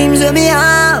 Big dreams with me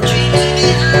have.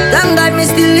 Thank God me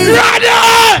still living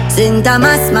it. St.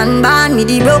 Thomas man born me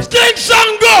the broke. King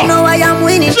Shango. Now I am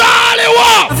winning. Charlie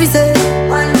Walk. Officer.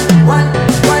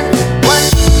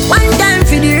 One time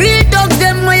for the real dogs,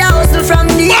 them way I hustle from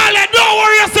the. Wale, don't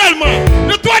worry yourself, man.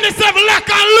 The 27 lock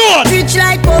and load. Rich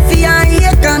like Puffy and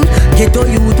Aiken. Get to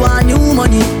youth want new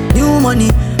money.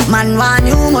 Man want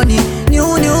new money.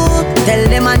 Tell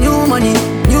them a new money.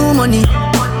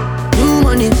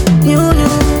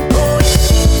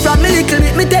 From me little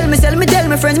bit, me tell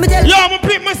me friends, me tell. Yo, I'ma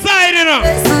pick my side, you know.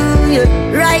 Yeah.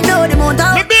 Right now, the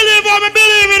mountain. Me believe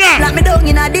in that. Lock me down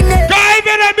in a dinner. Cause if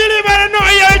you don't believe in it, no,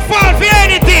 you ain't fall for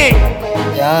anything.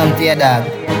 Yeah, I'm tear dog.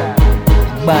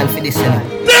 Born for this, you know.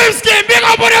 Team Skin, big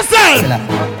up on yourself.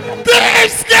 Team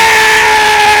Skin.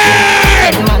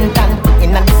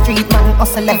 In the street, man,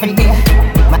 hustle every day.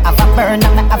 I have a burn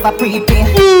and I have a prepay.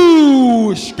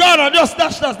 Ooh, Ghana, just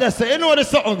dash this. You know this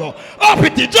something go. Up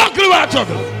it, juggle.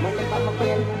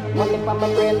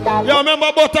 Yo,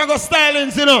 remember Butter go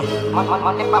stylings, you know.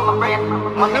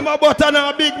 Remember Butter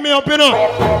now big me up, you know.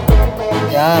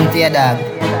 Yeah, I'm tear dog.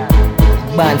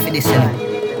 Born for this, you know.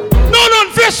 No,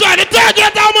 fish on the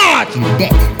target how much? You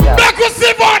dead. Back we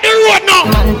see on the road now.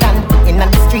 Man, in the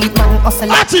street, man, hustle.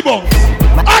 Archibong.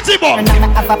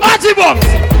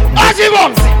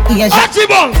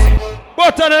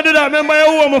 But I don't do that. Remember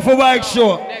your woman for bike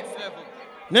show.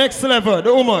 Next level.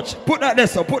 Do how much? Put that there,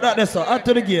 sir. Add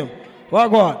to the game. What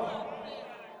go on?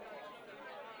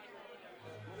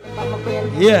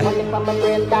 Yeah.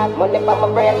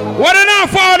 What enough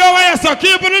forward over here, sir?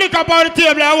 Keep the liquor up on the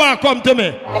table. I want to come to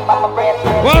me.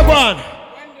 What go on?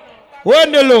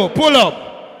 When the low, pull up.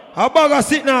 A bag of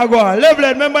sit now go on. Level it.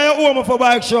 Remember your woman for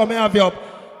bike show. Me have you up.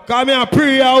 Because me a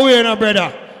pre away now,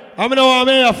 brother. I don't want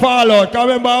me to fall out. Because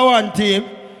remember one team.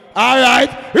 Alright.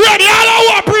 Ready? All I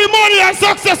want pre-money and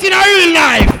success in a real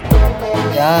life.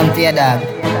 Yeah, I'm tear dog.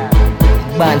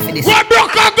 Born for this. What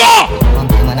broke I go?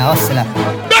 Man a hustler.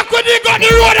 Back when you got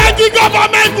the road and the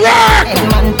government work.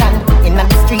 In the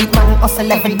street, man,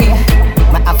 hustle every day.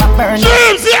 I have a burn.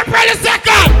 James, April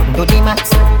 2nd. Do the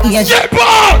max. Ship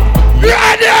out.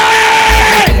 Ready.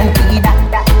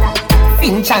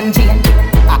 Finch and Jane.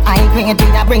 I grade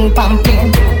with a bring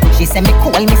pamphlet. She say me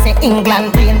cool, me say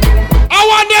England rain. I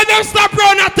want them to stop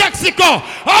round a Texaco.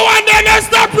 I want them to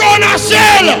stop round a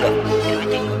Shell.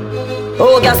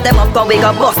 Oh, gas them up, cause we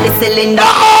got bust the cylinder.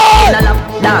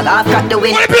 Dog, I've got the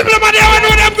wind. When the people over there, I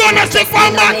know them gonna sick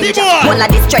from Matty boy.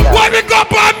 Why we go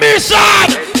on mission?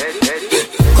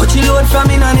 Cut you load from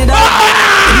in and it up.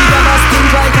 We got a stink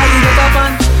like a you get up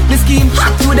on. The scheme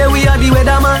hot today, we are the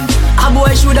weatherman. A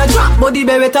boy shoulda drop, but the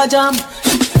beretta jam.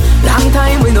 Long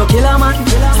time we no kill a man.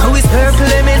 So we circle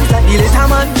elements like the little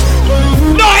man.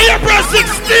 No, April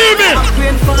 16th.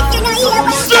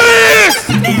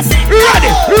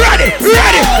 Ready.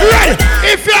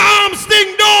 If your arm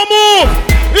sting, don't move.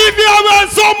 If you have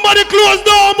somebody close,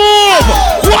 don't move.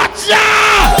 Watch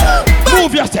out.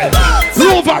 Move yourself.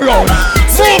 Move around.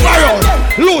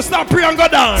 Loose, stop pre and go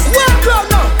down.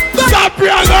 Stop pre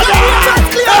and go down.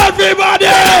 Everybody.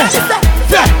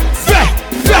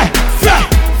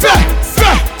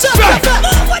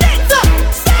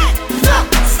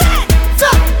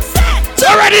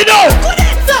 Already know.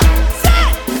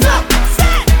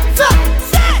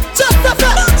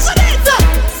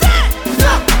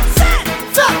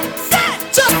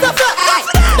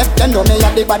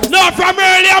 No, from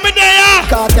early I'm in there.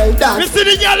 We see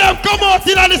the girl come out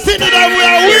in the city that we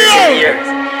are weird.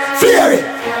 Fear it.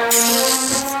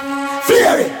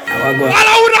 All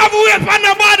I would have wait for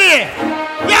nobody.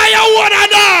 Yeah, you wanna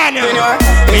done.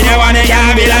 We don't wanna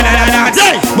be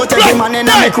but every man in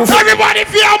a everybody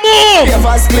fear move.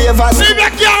 Clavers. If you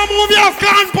can't move, you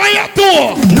can't buy your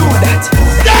toe. Know that.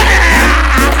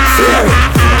 Fear it.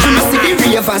 You must see the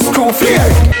Raevas crew. Fear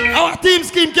it. Our team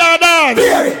scheme can't dance.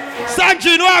 Fear it.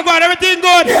 Sanjay, no I go on, everything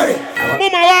good.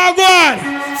 Mama, what go on?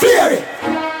 Fear it.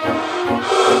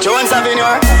 Jones Avenue,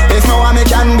 if no one me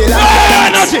can be like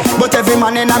that. But every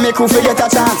man in a me crew fi get a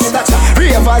chance.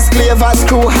 Raevas, clavers,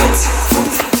 crew hats.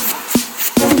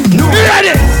 No.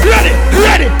 Ready.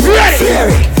 Fear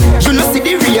it. You know see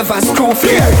the Raevas crew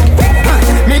fear it.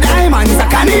 Me diamonds a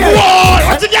canary. Whoa,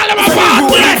 what you got in my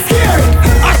party?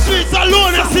 A Streetz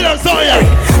alone, you see them so here.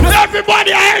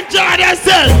 Everybody enjoy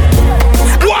themselves.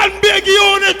 One big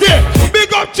unity. Big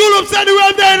up tulips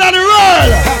anywhere there in the world.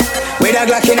 With a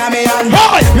Glock in a me hand.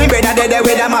 Me brother dead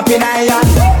with a map in a hand.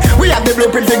 We have the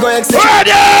blueprint to go exit.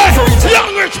 Ready!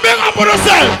 Young Rich, big up on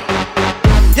yourself.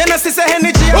 You know see say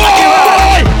energy a lucky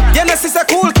world. You know see say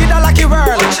cool kid a lucky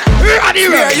world. Ready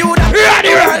world.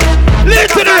 Lead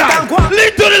to the right.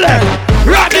 Lead to the left.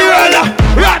 Ready world.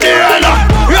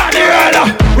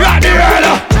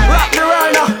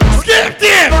 Skip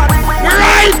team.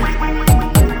 Right.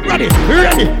 Ready.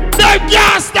 They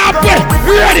can't stop it.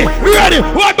 Ready.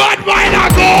 What bad mind I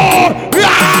go?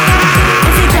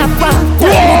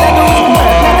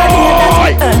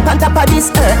 On top of this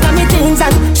earth, and me jeans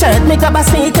and shirt, make up a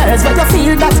sneakers. But you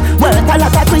feel that worth a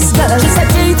lot of Chris girl. She said,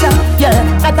 teacher,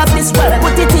 yeah, out of this world,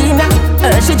 put it in her.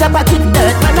 She drop a kick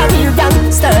dirt, man a real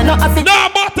gangster. No, I think.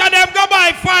 No, but them go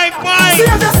buy 5 miles. See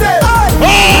what they say? We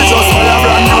just want a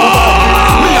brand new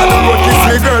car. Me a don't go kiss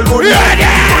me girl, but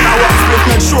I want split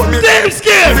next show me.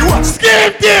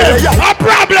 Skip team. A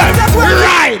problem.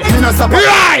 Ride.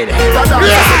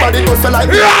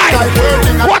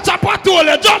 Watch a patrol,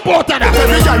 jump out of that.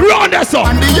 Run this up.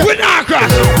 We not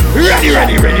crash. Ready.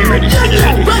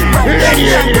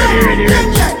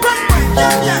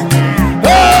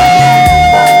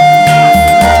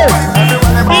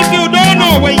 If you don't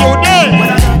know where you're there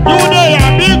a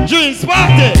big drinks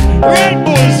party, Red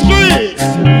Bull Streetz,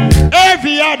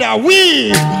 every other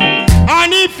week.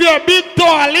 And if you're big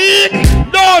tall league,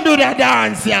 don't do the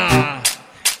dance, yeah.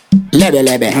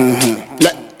 Lebe.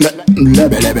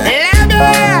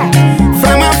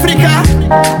 From Africa,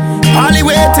 all the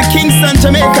way to Kingston,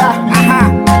 Jamaica.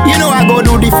 You know I go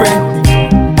do different.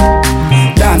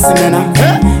 Dancing,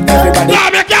 everybody. Now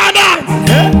you can't dance.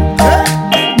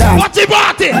 What's the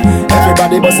party?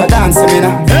 Everybody bust a dancing,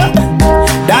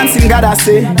 Dancing, gotta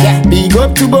say, big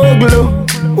up to Boglo.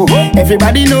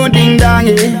 Everybody know ding dong,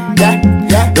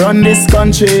 yeah. Run this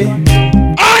country.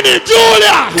 Annie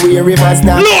Julia. We Raevas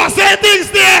dance. Low say things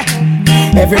there.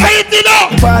 Everybody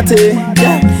party,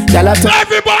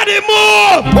 everybody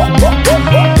move.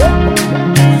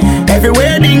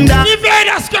 Everywhere ding dong. If you ain't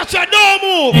a scratcher, don't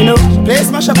move. You know, play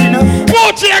smash up, you know.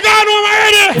 Poochie, you gone home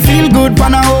already. Feel good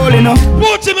pan a hole, you know.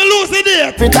 Poochie, me lose the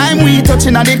date. Every time we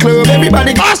touching at the club,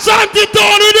 everybody Ashanti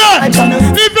town with that.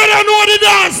 If you don't know the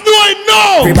dance, do it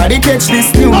now. Everybody catch this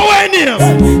new. How are you?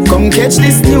 Come catch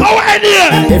this new. How are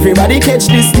you? Everybody catch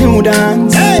this new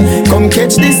dance. Come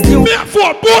catch this new.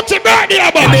 Before Poochie birthday,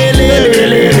 about.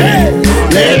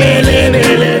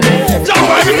 Jump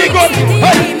everything good.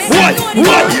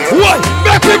 What?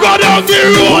 Make me go down the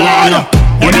road.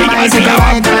 Everybody take a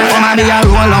white come be a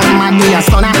roll on, man, be a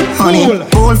stunner. Honey,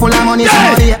 pool full of money,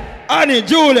 somebody. Annie,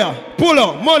 Julia, pull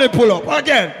up, money pull up.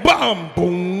 Again, bam,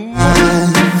 boom.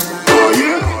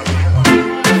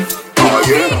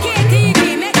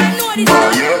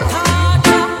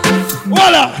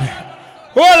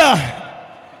 Voila.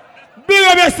 Big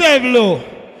up yourself, Lou.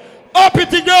 Up it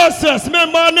to girls first.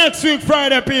 Remember next week,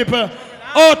 Friday, people.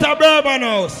 Out of Bourbon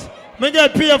House. Me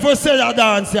get paid for say a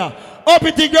dance here. Up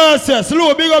it to girls first.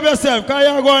 Lou, big up yourself. Because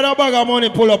you're going to bag of money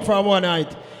pull up from one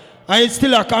night. And it's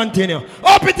still a continue.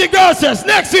 Up it to girls first.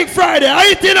 Next week, Friday. I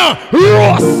eat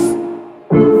Ross.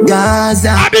 Gaza.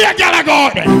 I be a girl go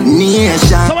there.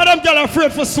 Nation. Some of them girls are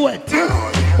afraid for sweat.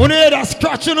 When you hear that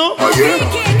scratch, you know?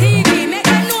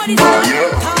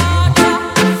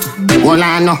 Well,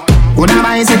 I know. Would a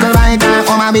bicycle bike and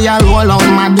come be a roll on,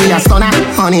 mad be a stunner,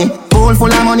 honey. Pool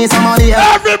full of money, somebody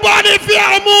else. Everybody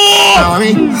feel move.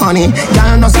 Sorry, honey.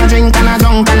 Girl does a drink and a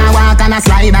drunk and a walk and a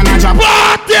slide and a drop.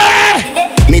 Party!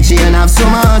 Me chain have so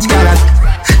much carrot.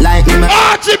 Like me,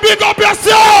 Archie, big up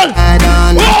yourself. I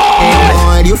don't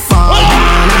know. You fall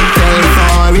down and pray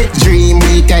for it. Dream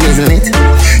weekend is lit.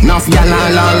 Enough y'all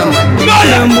all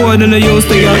I'm more than I used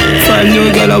to get. Find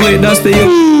new girl away, that's the you.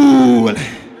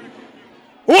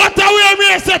 What a way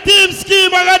me say team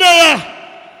scheme I got there.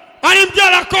 And him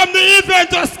girl come the event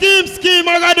to scheme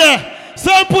I got there.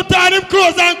 So put on him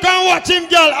clothes and can watch him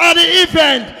girl at the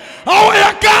event. How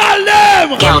you call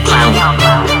them?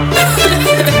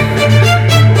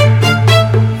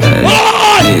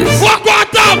 What got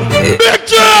them? Big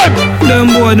Jim! Them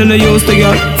more than I used to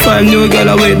get. Find new girl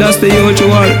away, that's the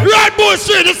usual. Red Bull Bull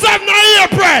Street, the 7th of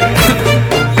April.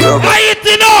 I hit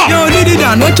it up. Yo, Diddy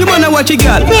Dan, what you wanna watch a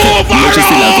girl? Move around.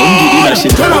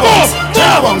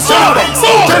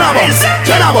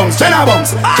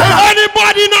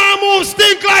 Anybody now move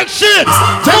stink like shit.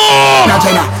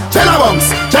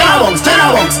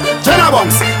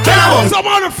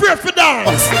 Someone afraid for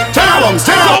dance.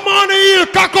 Someone heel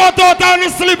cock out on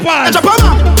the slippers.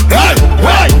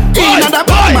 Another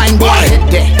bad mind boy.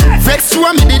 Vex you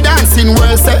and me the dancing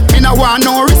world say me no want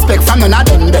no respect from none of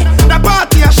them there. The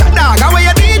party a shut down, how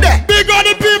you need it? Big on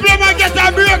the people that get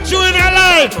a breakthrough in their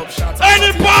life.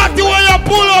 Any party where you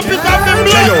pull up it have the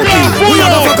blood clot. We have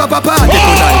a fuck up a party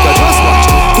tonight, but just watch.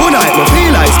 Tonight we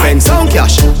feel like spend some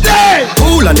cash.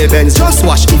 Cool on the Benz, just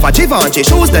watch. If a Givenchy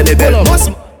shoes then the bell must.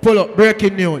 Pull up,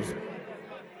 breaking news.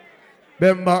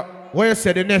 Remember, what you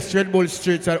said the next Red Bull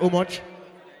Streetz are how much?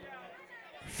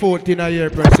 14 a year,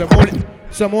 bro.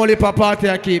 Some only per party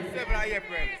I keep. 7th of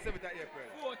April.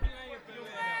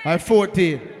 I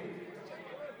 14.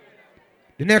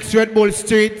 The next Red Bull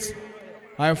Streetz,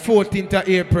 I 14th of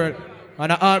April.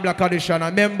 And an all black audition. I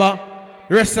remember,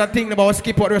 the rest of the thing about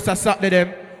skip out the rest of Saturday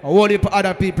them. I only put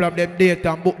other people have them date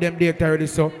and book them date already.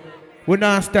 So we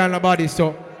not stand about it.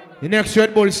 So the next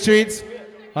Red Bull Streetz,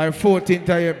 I 14th of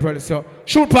April. So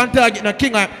shoot pan target now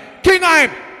King Hype. King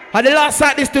Hype! And the last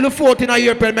night this to the 14th of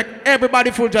April, make everybody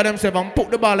full of themselves and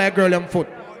put the ball like a girl on foot.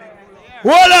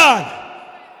 Hold on.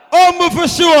 Humble for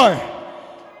sure.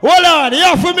 Hold on. You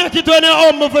have to make it when you're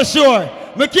humble for sure.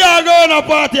 I can't go on a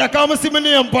party. I can't see my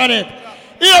name on it.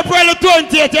 April the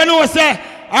 20th, you know, say,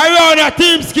 around a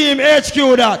team scheme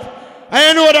HQ that.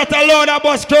 And you know that a lot of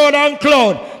bus crowd and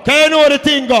cloud. Can you know the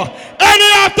thing go?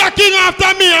 Any after king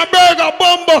after me, a burger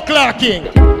bumbo clocking.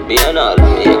 Me and all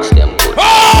me ex them good.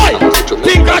 Oi!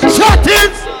 Think of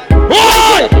chattings!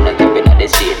 Oi!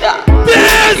 This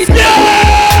game!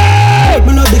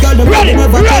 Ready!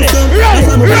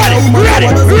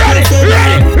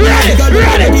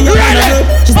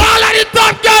 All of the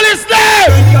top girl is there!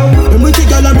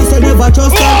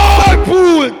 Oh,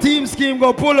 Pool! Team scheme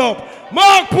go pull up.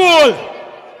 Mark Pool!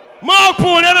 Mark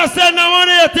Pool, they don't send no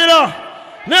money yet, you know.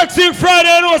 Next week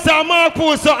Friday, you know, say Mark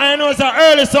Pool something, you know, say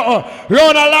early something.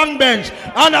 Round a long bench.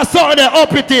 And a something there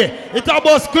up it. It's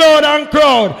about cloud and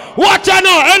crowd. Watch out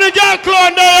now, any girl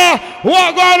cloud there,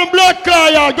 walk on the blood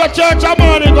cloud, yeah. Go church a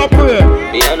morning, go pray.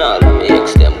 Me and all me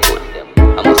ex them good.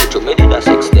 I must to me did a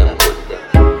sex them good.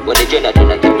 When the gender keep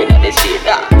me on the street,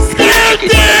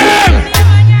 Skip them!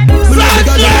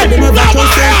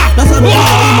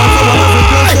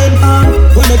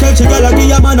 When they catch a girl, I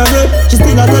give a man a rip. She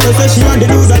still a tell her she and the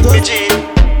dude that was.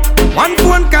 One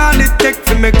phone call it take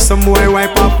to make some boy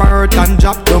wipe up her hurt and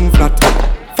drop down flat.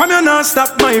 From you not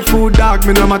stop my food, dog.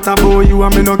 Me no matter about you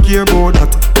and me no care about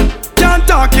that. Can't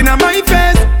talk in my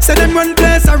face. Say them one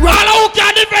place I run. All who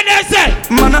can defend themselves.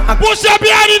 Man, push up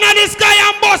your hand in the sky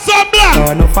and bust some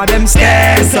blood. Enough of them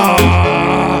stairs.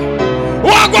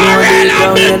 Walk on real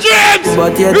and big dreams.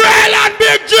 Real and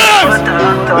big dreams.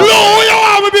 Low, you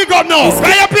want me big up now.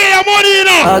 Can you pay your money, you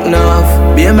know? Fuck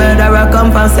enough. Be a murderer,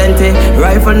 come from Senti.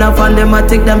 Rifle enough on them, I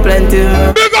take them plenty.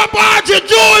 Big up Archie,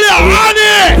 Julia,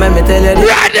 honey. Let me tell you this.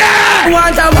 Ready?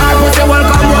 Want a war, but you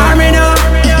welcome war, me now.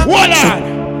 Hold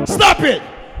on. Stop it.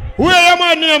 Wear your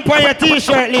man name on your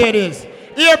t-shirt, ladies.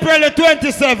 April the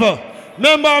 27th.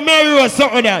 Remember Mary was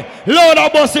something there. Load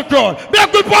of bossy crowd.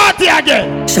 Make good party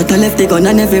again. Shut a left the gun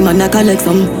and every man a collect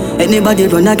some. Anybody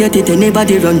run I get it,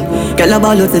 anybody run. Girl a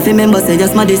ball out if you remember say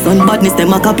just my this son. Badness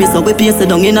them a copy so we paste it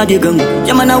down in a the gun.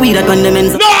 Yeah man a weed that when them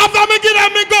ends. No, after me give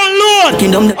them me gun load.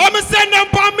 Kingdom. I'm send them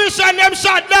permission, them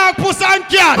shot dog, puss and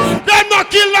cat. Them not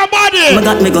kill nobody. Me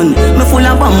got me gun. Me full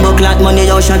of bumbo clot money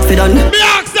you shot for done. Me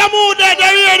ask them who they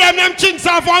hear them chinks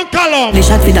off on column. They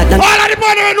shot for that. All of the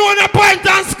money know the point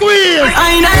and squeeze.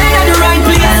 I know the right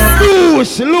place.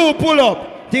 Push, Lou pull up.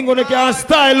 Think on the can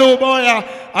style Lou boy.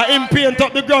 I him paint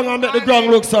up the ground and make the ground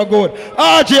look so good.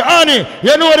 RJ, Annie,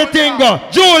 you know the thing go.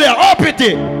 Julia, up it.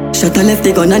 Shut a left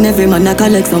the gun and every man a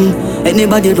collect some.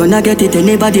 Anybody run I get it,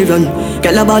 anybody run.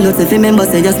 Girl a ball out if you remember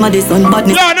say just my this son.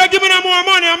 Badness. No, don't give me no more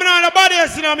money. I'm not the body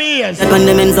in my ears. When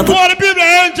them ends up. All the people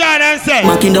enjoy themselves.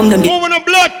 My kingdom them get. Moving a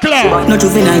blood clot. No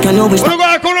juvenile can no wish. We're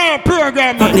going to come on a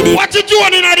program. What you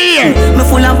doing in the ear? Me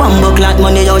full of bumbo clot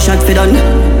money you shot for done.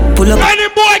 Pull up. Any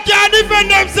boy can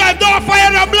defend themselves. Don't fire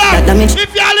the blood.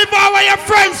 If you live out where your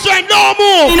friends strength, don't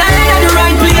move. I ain't the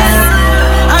right place.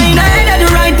 I ain't the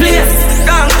right place.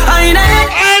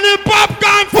 Any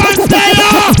popcorn fans stay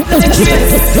up.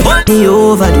 Me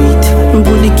overdo it.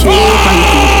 Bully cake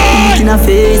and in a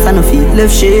face and a feet. Left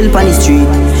shell on the street.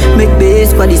 Make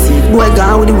base for the seat. Boy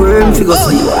gone with the worm figure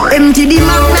sleep. Empty the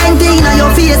Mac 19 on your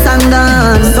face and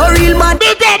dance. So real bad.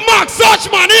 Big up Max such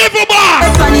man, evil boy.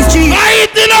 On the street. I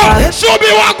eat it up. Show me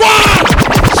what one.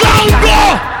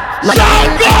 Shango.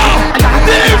 Shango.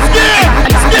 Deep skin.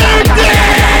 Skin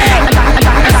deep.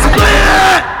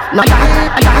 Split.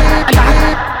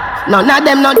 None of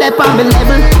them not there on the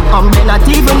level. Not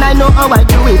even I know how I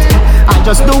do it. I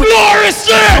just do it. Glory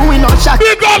shit. We not shot.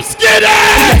 Big up Skinny.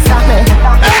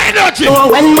 Energy. Oh,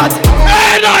 when but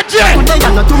energy. Today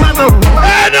and not tomorrow.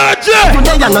 Energy.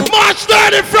 Today and not March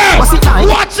 31st. What's it like?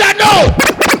 Watch it now.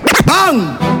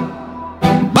 Bang.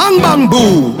 Bang bang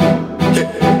boo.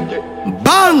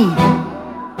 Bang.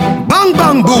 Bang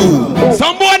bang boo.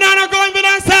 Some boy now going for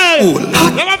themselves.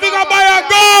 Never think about your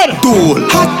gun. Tool.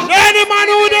 Any man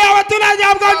who there with tonight you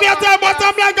have got to be a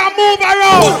bottom like a move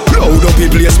around. Load up the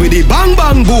place with the bang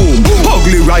bang boom.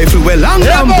 Ugly rifle with long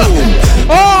boom.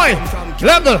 Oi,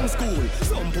 level.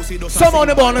 Some on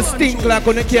the born stink like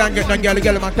when they can't get no girl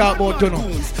them and talk about you know.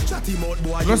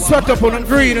 You sweat up on the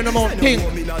green in the mountain.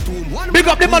 Big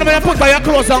up the man when you put by your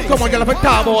clothes and come on girl and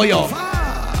talk about you.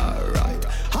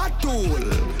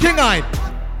 King Eye.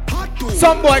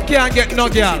 Some boy can't get no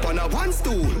girl.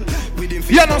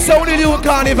 You know so the new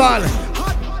carnival.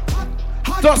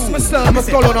 Just myself, my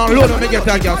color and load and me get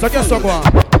a girl. So just so go on.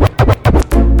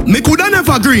 Me coulda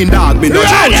never green dog, me no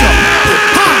chow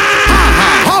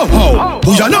Ho ho,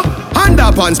 who ya know?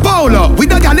 Underpants, Paolo,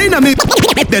 with a gal in a me.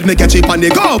 Dead me catch it on the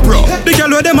GoPro. The girl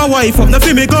with them a wife up, no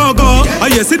fi me go. I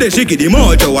hear see the shaky the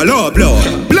mojo, a low blow.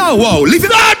 Blow wow, leave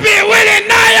it. Stop it, Willie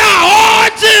Naya, oh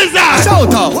Jesus.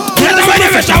 Shout out. Tell them when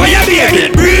you shower your baby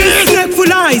breeze. Neck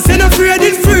full ice, and afraid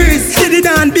it freeze. See the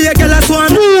dan be a girl as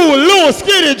one. Ooh, low,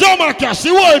 skinny, Jama Cash,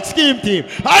 the world scheme team.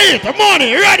 I hit the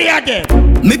money, ready again.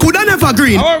 Me coulda never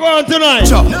green. How we going tonight?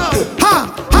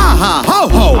 Ha, ho,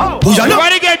 ho. Who ya know?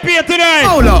 Everybody get paid tonight.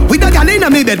 Paolo, with a gal in a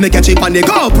me bed, me catch it on the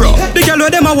GoPro. The girl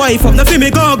with them a wife up, no fi me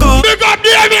go. Big up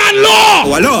Damian Law.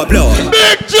 Oh, a low blow.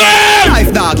 Big J.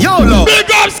 Life dog, YOLO. Big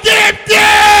up Skip Team.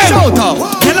 Shout out.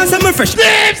 Tell us I'm fresh.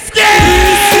 Deep skin.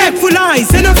 Neck full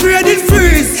ice, and afraid it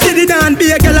freeze. See the dan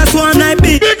be a girl as one night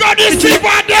be. Big up this cheap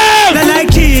on them. I like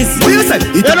cheese. What you say?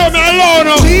 You know me alone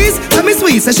now. Cheese, tell me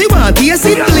sweet, say she want taste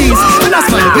it please. And I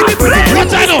smile with the pretty.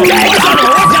 Watch out now.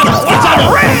 Watch out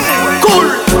now. Cool.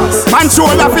 Man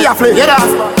shoulder for your flick. Yeah,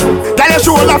 tell your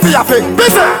shoulder for your flick.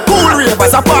 Busy. Cool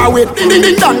Raevas a power with. Ding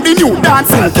ding dong, the new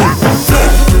dancing king.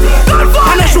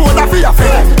 Man your shoulder for your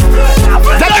flick.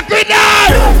 Tell your queen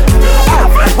down.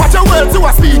 Watch your words to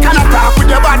a speak and a talk with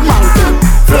your bad mouth.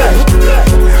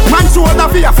 Man shoulder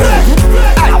for your flick.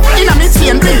 Inna me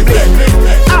chain bling bling.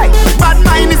 Bad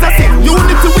mind is a sin.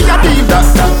 Unity we a deal.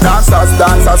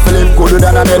 Dancers feel him cooler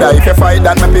than another. If you fight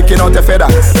that, me picking out a feather.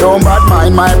 Don't bad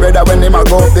mind my brother when him a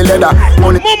go up the ladder.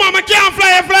 Mama, me can't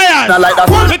fly a flyer. Not like that.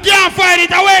 Me can't fight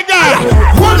it away, girl.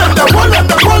 Hold them.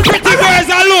 Pretty girls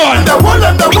alone. Hold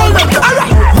them.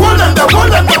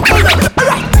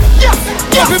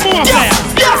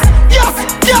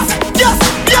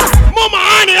 Yes. Mama,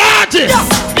 honey, Archie. Yes.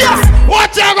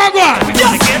 Watch out, go on.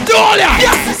 Julia.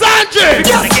 Sanjay.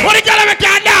 What the girl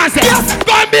can't dance?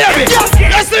 Go on, baby. Your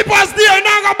slippers there,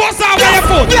 now go bust out with your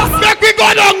foot. Make we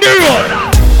go down the road.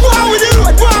 Go on with the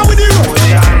road.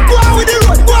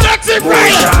 Sexy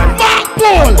Friday. Mark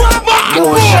Paul.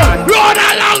 Road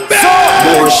along there. Who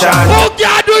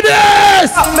can do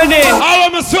this? All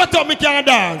of me sweat up, me can't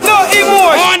dance. No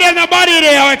emotion. Oh, there's nobody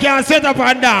there I can set up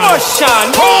and down.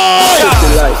 Motion.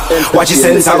 Watch your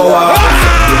sense I go out.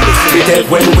 We take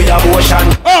when we have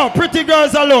motion. Oh, pretty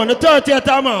girls alone, the 30th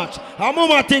of March. A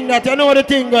mama thing that you know the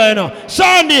thing going on.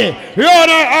 Shandy, you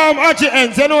know Archie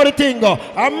ends, you know the thing go.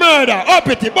 A murder,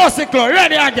 uppity, bicycle,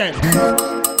 ready again.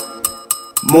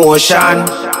 Motion.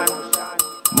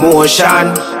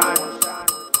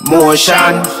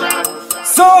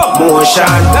 So,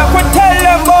 like we tell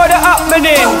them about the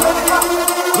happening.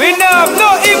 We now have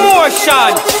no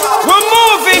emotion. We're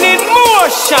moving in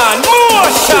motion.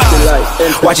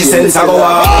 Watch your sense I go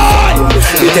out.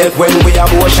 We take when we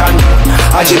have motion.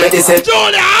 Archie ready set.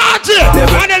 Julia, Archie.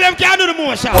 None of them can do the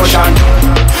motion.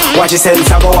 Watch your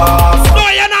sense I go off. No,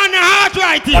 you're not on the heart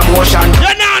right here. Emotion.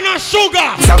 You're not on the sugar.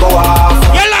 I go off.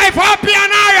 Your life happy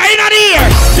and alright. In the ear.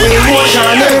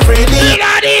 Emotion every day. In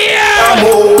the ear.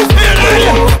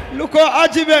 Look how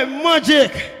Archie make magic.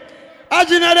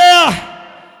 Archie not there.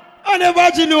 I never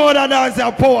know that dance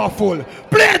are powerful.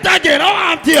 Play it again,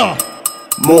 I want you.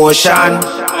 Motion.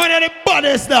 One of the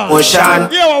baddest dance. Motion.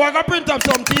 Yeah, well, we're going to print up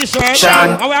some t-shirts.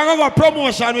 And we're going to go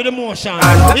promotion with the motion.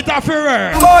 It's a free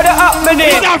work. About the happening.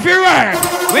 It's a free work.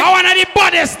 I want the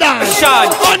baddest dance.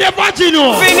 On the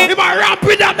vagino. If I ramp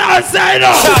with that dance, I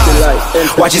know.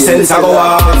 Watch your sense, I go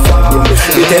off.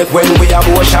 You take when we have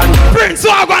motion. Prince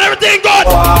Wag on everything good.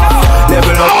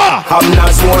 Never know, have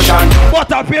not motion. But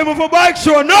I pay me for bike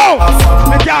show, no.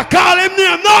 I can't call him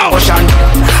name, no. Motion.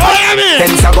 Oh, yeah, me.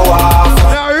 Sense, I go off.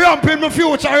 Now ramp in my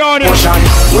future around him. Motion.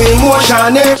 We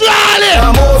motion, eh. Charlie.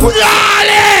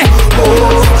 Charlie.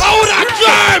 Oh, that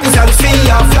germ.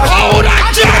 Oh,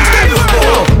 that germ.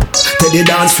 Take the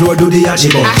dance floor, do the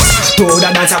ajibo. To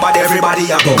the dance about everybody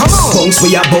a bounce. Bounce,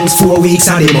 we a bounce 4 weeks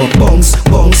and him up. Bounce,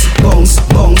 bounce, bounce,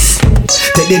 bounce.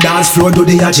 Take the dance floor, do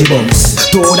the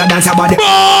ajibounce. To the dance about the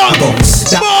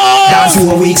bounce. Dance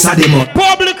 4 weeks and him up.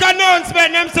 Public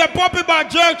announcement, them say Poppy Bag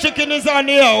Jerk Chicken is on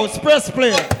the house. Press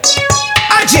play.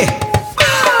 Aji,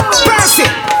 Percy,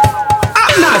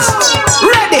 Abnaz,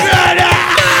 ready.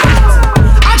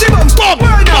 Ajibounce,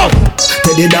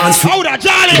 take the dance floor. Hold that,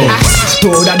 Charlie. To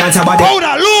the dance about the hold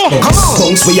that, low.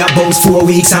 Bounce, we a bounce 4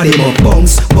 weeks and him up.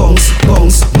 Bounce, bounce,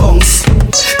 bounce, bounce.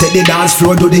 Take the dance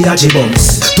floor, do the aji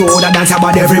bounce. To the dance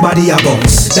about everybody a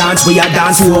bounce. Dance, we a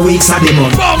dance 4 weeks and him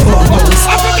up. Bounce, bounce.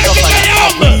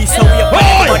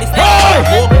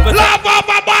 Laugh off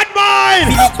a bad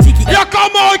mind. You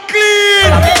come out clean.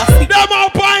 Them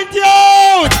out point you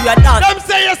out. Them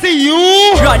say you see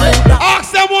you.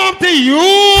 Ask them one to you.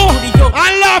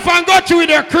 And laugh and go through with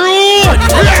the crew.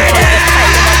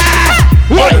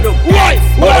 Why?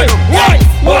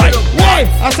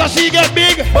 I saw she get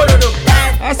big.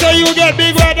 I saw you get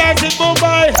big when dancing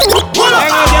Mumbai. I'm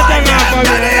gonna get enough for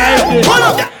me.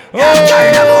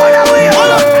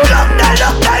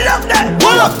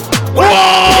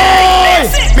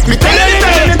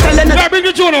 Bring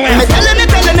the tune away.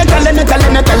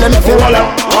 Telling if you walla.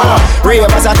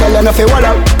 Raevas are telling if you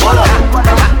walla.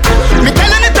 Me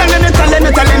telling if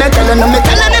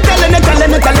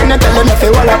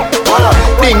you walla.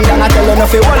 Ding dong, I telling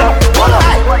if you walla.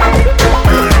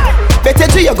 Better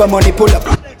to you go money pull up.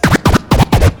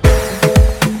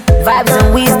 Vibes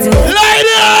and wisdom.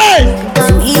 Ladies!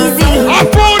 So easy. I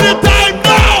found the time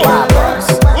now.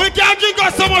 We can't drink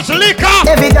us so much liquor.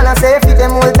 Every girl I say fit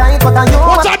them all tight, but I you.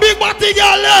 What's a big body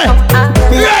girl?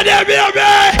 Ready, baby?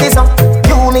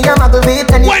 You me a muggle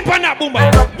with any. Wine pan that, Boomba.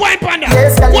 Wine pan that.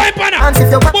 Yes, wine pan that.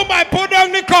 Boomba, put down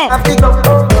the cup.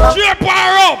 Shape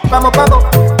her up.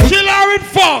 Chill her with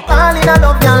fuck. All in a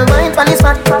love, girl, wine pan is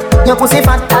fat. Your pussy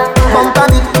fat, bump a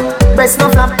bit. Breast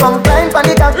no flap, come climb pan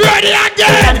the top. Ready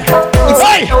again.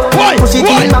 Why?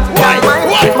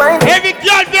 Every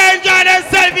girl they enjoy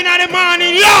themselves in the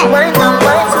morning, yo. Wine.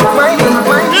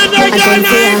 Every girl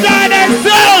they enjoy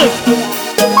themselves.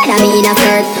 I mean a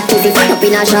skirt, pussy fuck up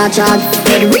in a short short.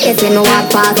 Head race when me walk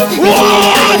past. Me feel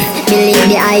the eyes, believe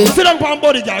the eyes. Sit down on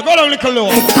body, girl. Go down little low.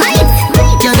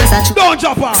 You're just a don't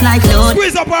jump off. Like load.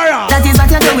 Squeeze up her ass. That is what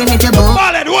you're doing with your boo.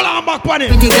 Ballad, hold on back on it.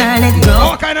 Pretty girl, let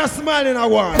go. What kind of smile in a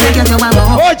world? Take you to a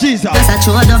boo. Oh Jesus. Just a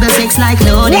true double six like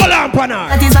load. Hold on, panner.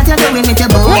 That is what you're doing with your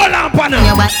boo. Hold on, panner.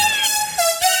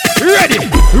 Ready.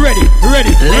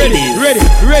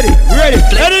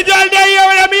 Any girl there here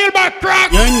with a meal back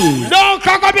crack? Don't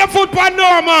cock up your foot pan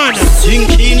no man.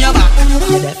 Sink in your back.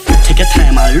 Take your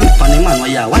time and look on the man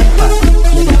where you want pan.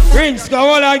 Prince, go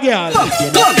all again.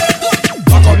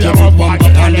 Back up your bump up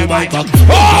on the bike.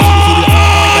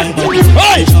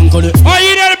 Hey! Oh,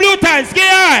 you know the blue times, get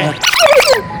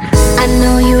I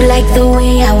know you like the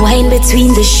way I whine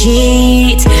between the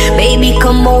sheets. Baby,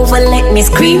 come over, let me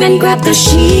scream and grab the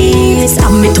sheets.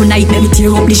 I'm me tonight, let me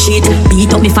tear up the sheet.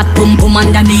 Beat up me fat pum pum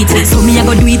underneath. So me I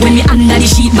go do it when me under the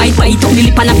sheet. Bite up me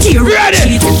lip and I tear up the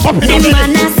sheet. Up in a bed,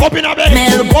 up in a bed,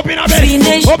 up in a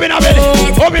bed, up in a bed,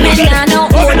 up in a bed,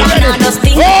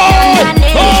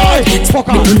 fuck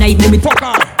her. Tonight, let me fuck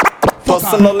her.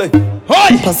 Personally.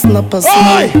 Hey!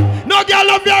 Personally. No girl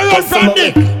love you run from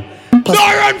dick. Don't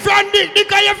run from dick.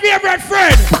 Dick are your favorite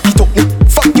friend. Back it up,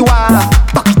 fuck you all.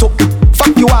 Back it up,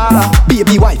 fuck you all.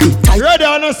 Baby wifey tight. Ready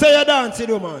or not say you dance, you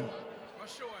do man.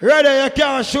 Ready you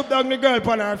can't shoot down the girl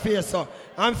on her face so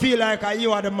and feel like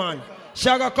you are the man. She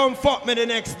gonna come fuck me the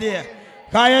next day.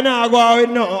 Cause you not go out with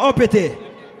nothing. Up it.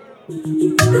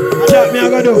 What me I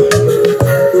gonna do?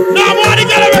 No more the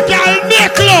girl ever can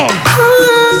make love.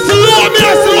 Slow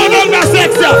down the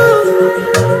sex ya.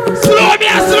 Slow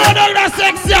down the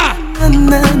sex ya.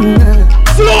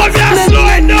 Slow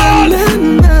it down.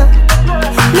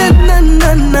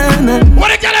 What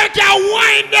the girl ever can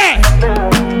wind there?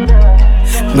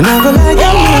 Me not gonna lie,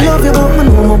 girl, I love you, but me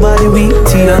know my body weak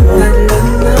to you.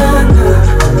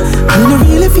 Me no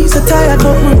really feel so tired,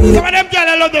 but me really. Some of them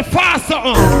girls love the fast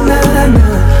something.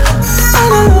 I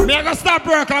Me I go stop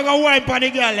work, I go wipe on the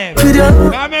girl left.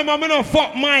 I remember me no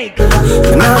fuck Mike.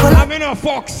 I me no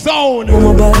fuck sound.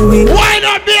 Why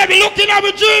not, baby? Looking at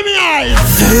me dreamy eyes.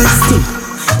 Thirsty.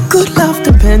 Good love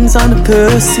depends on the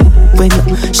person. When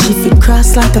she fit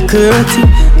cross like a curtain,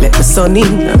 let the sun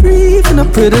in or even a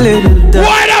pretty little dove.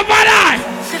 Why not, brother?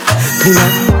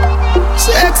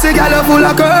 Sexy girl full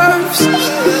of curves.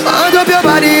 Hand up your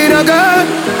body in a girl.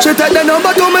 She take the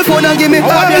number to my phone and give me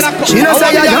hers. She no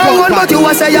say you're young one, but you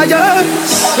a say you're yours.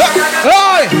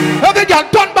 Hey, every girl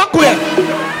turn back way.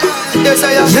 You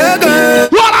say you're yeah, girl.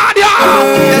 What are you?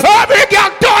 Every girl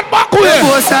turn back way.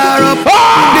 Post her up.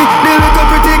 The little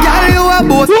pretty girl you a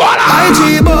boss.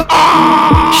 IG but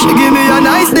she give me a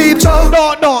nice deep choke.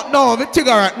 No, the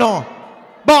cigarette, no.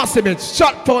 Boss image,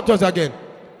 shot photos again.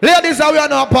 Ladies, how we are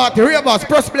now party. Raevas,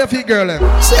 press play for girl.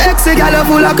 Sexy girl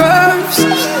full of curves.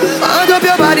 Hand up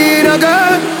your body in a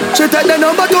girl. She take the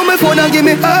number to my phone and give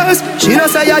me hers. She no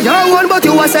say you're young one, but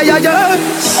you a say you're yours.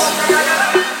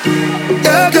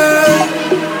 Yeah, girl.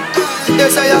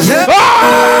 Yes, I am. Yeah,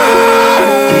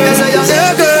 yes, I am.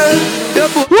 Yeah, girl. You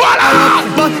put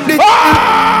but the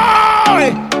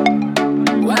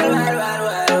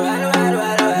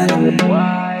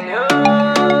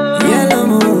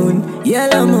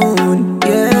Yellow moon,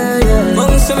 yeah.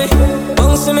 Bounce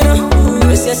to me now.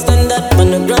 Press your stand up on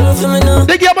the ground for me now.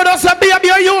 The girl does a baby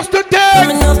I used to take.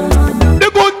 The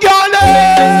good girl.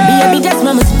 Baby, just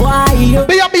mama's boy.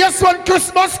 Baby, yes, when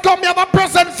Christmas come, you have a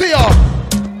present for you.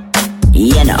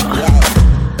 You know.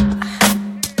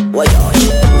 What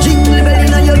you? Jingle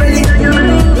belly on your belly.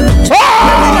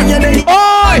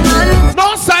 Oi!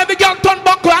 No, sir, the girl turn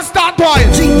back and start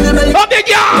while. Jingle belly. Oh, the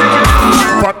girl.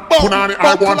 Punani,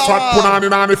 I want fat, punani,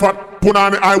 nani fat.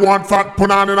 Punani, I want fat,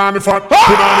 punani, nani fat.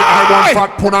 Punani, I want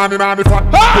fat, punani, nani fat.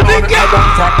 Punani, I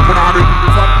want fat, punani,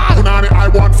 fat. Punani, I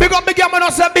want fat. Big up the girl,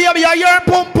 man, say baby, I hear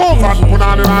pum pum. Fat,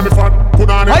 punani, nani fat.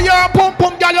 Punani. I hear pum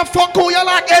pum, girl, you fuck who you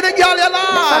like, any girl you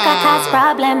like. Fuck a cause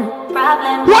problem.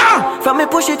 What? From me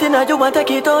push it in, you want to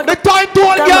take it out. The time to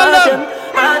a girl.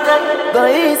 Go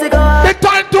easy, go. The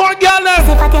time to a girl.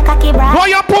 If I take cocky, bra. Why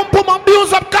you pum pum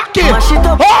abuse up cocky? Mash it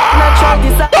up. Not try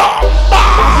this.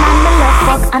 Man, me love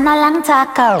fuck and a long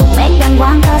talker. Make them go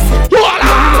and cuss.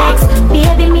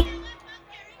 Baby, me.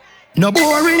 No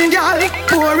boring girl.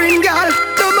 No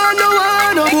man no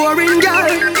want no boring girl.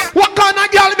 What kind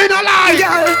of girl be no lie?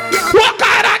 What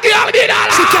kind of girl be no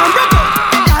lie? She can't break up.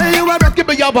 Girl, you a break. Give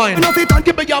me your bind.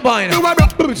 Give me your bind. You a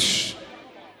break.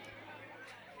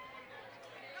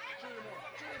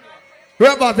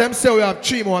 Raevas, them say we have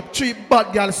three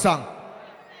bad girl song.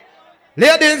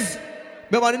 Ladies,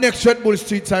 remember the next Red Bull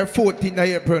Streetz are 14th of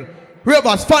April.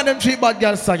 Raevas, find them 3 bad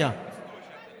girl song.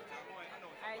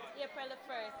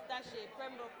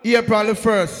 April the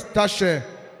 1st, Tashe,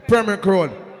 Premier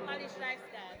Road.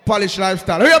 Polish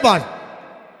Lifestyle. Raevas,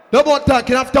 no more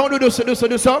talking. After we do so.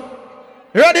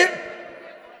 You ready?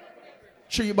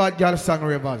 3 bad girl song,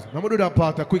 Raevas. I'm going to do that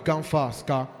part quick and fast,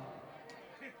 car.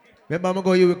 Remember, I'm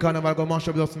going to go with Carnival, go mash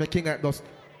up dust, make king at dust.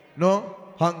 No?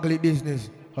 Hungry business.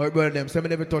 How you burn them? Say me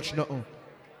never touch nothing.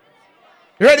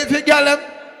 You ready for girl them?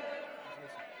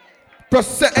 Press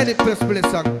set any place for the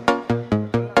song.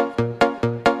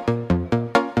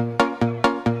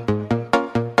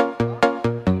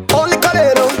 Only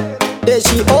Calero,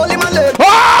 she only my leg.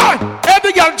 Oh!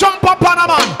 Every girl jump up on a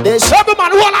man. Every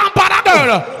man hold on on a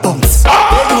girl. Bounce.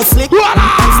 Then you flick.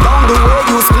 Hands down the way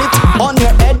you split on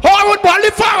your head. Forward ball,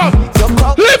 lift forward.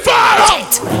 Lift forward.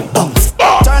 Bounce.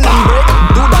 Turn and break.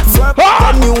 Do that swerve.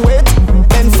 Then you wait.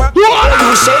 Then first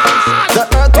you shake. The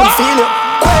earth will feel it.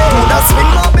 Oh, that's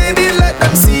swing, my baby. Let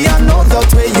them see. I know that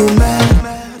way you man.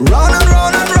 Run and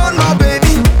run and run, my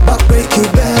baby. Back break you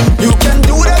back. You can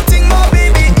do that thing, my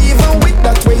baby. Even with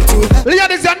that way too.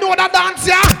 Ladies, you know that dance,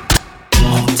 yeah?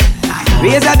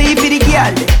 Raise a beat for the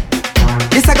girl.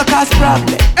 This a go cause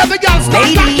problem. Every girl start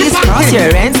ladies, cross your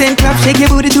hands and clap. Shake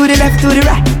your booty to the left, to the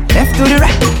right. Left to the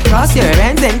right. Cross your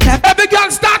hands and clap. Every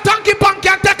girl start hunky punky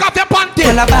and take off your panty.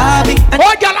 Follow Barbie.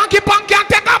 Oh, girl hunky punky and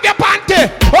take off your panty.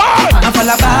 Oh! And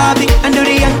follow Barbie and do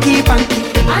the Yankee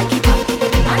punky.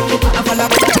 And follow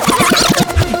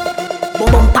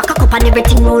Boom, pack up and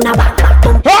everything round a back.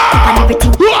 Boom, pack up and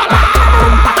everything. Boom,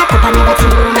 pack up and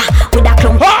everything round a. With a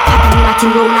clump, pack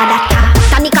nothing round a that.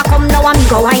 Tanika come now and me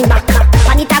go wind back.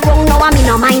 Panita ground now and me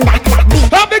no mind that.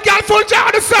 Every girl full joy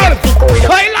of herself.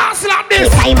 I last like this.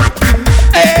 When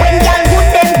girl good,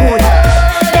 them good.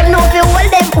 Them know fi hold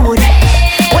them good.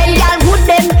 When girl good,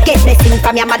 them get blessing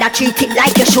from your mother. Treat it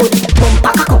like you should. Boom,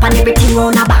 pack up and everything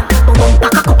round a back. Boom,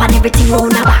 pack up and everything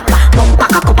round a back. Boom,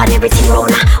 pack up and everything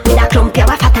round a. With a clump you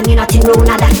a fat and you nothing round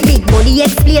a that. Big body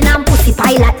explain and pussy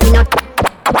pilot me not.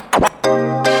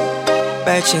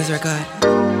 Birchill's record.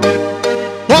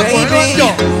 What more? Let's go.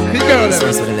 The girl This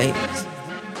one's for the ladies.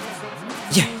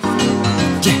 Yeah.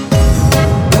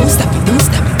 Don't stop it, don't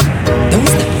stop it. Don't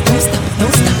stop it, don't stop it,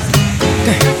 don't stop it.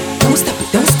 Girl, don't stop it,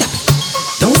 don't stop it.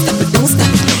 Don't stop it, don't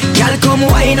stop it. Girl, come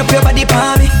wind up your body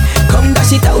for me. Come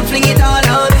dash it out, fling it all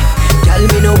on me. Girl,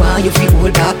 me know why you feel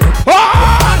hold back.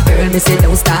 Girl, me say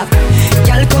don't stop.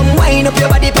 Girl, come wind up your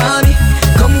body for me.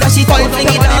 Come dash it out,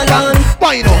 fling it all on me.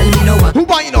 Girl, me know what. Who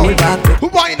buying up? Who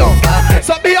buying up?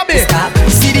 Stop me, me. Stop.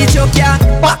 See the joke, yeah.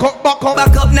 Back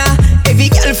up now. Every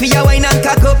girl for your wine and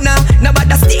cock up now.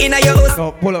 Nobody stay in your house.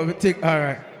 No, pull up the tick. All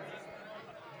right.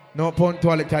 No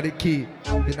punctuality are the key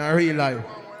in a real life.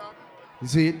 You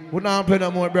see it? We not play no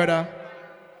more, brother.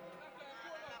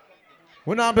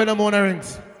 We not play no more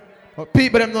rings. But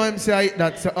people them know him say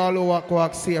that. So all who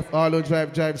walk safe. All who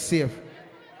drive safe.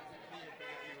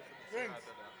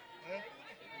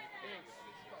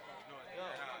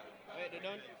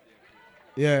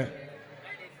 Yeah.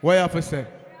 What you have to say?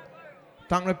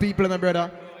 Thank the people, my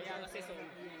brother.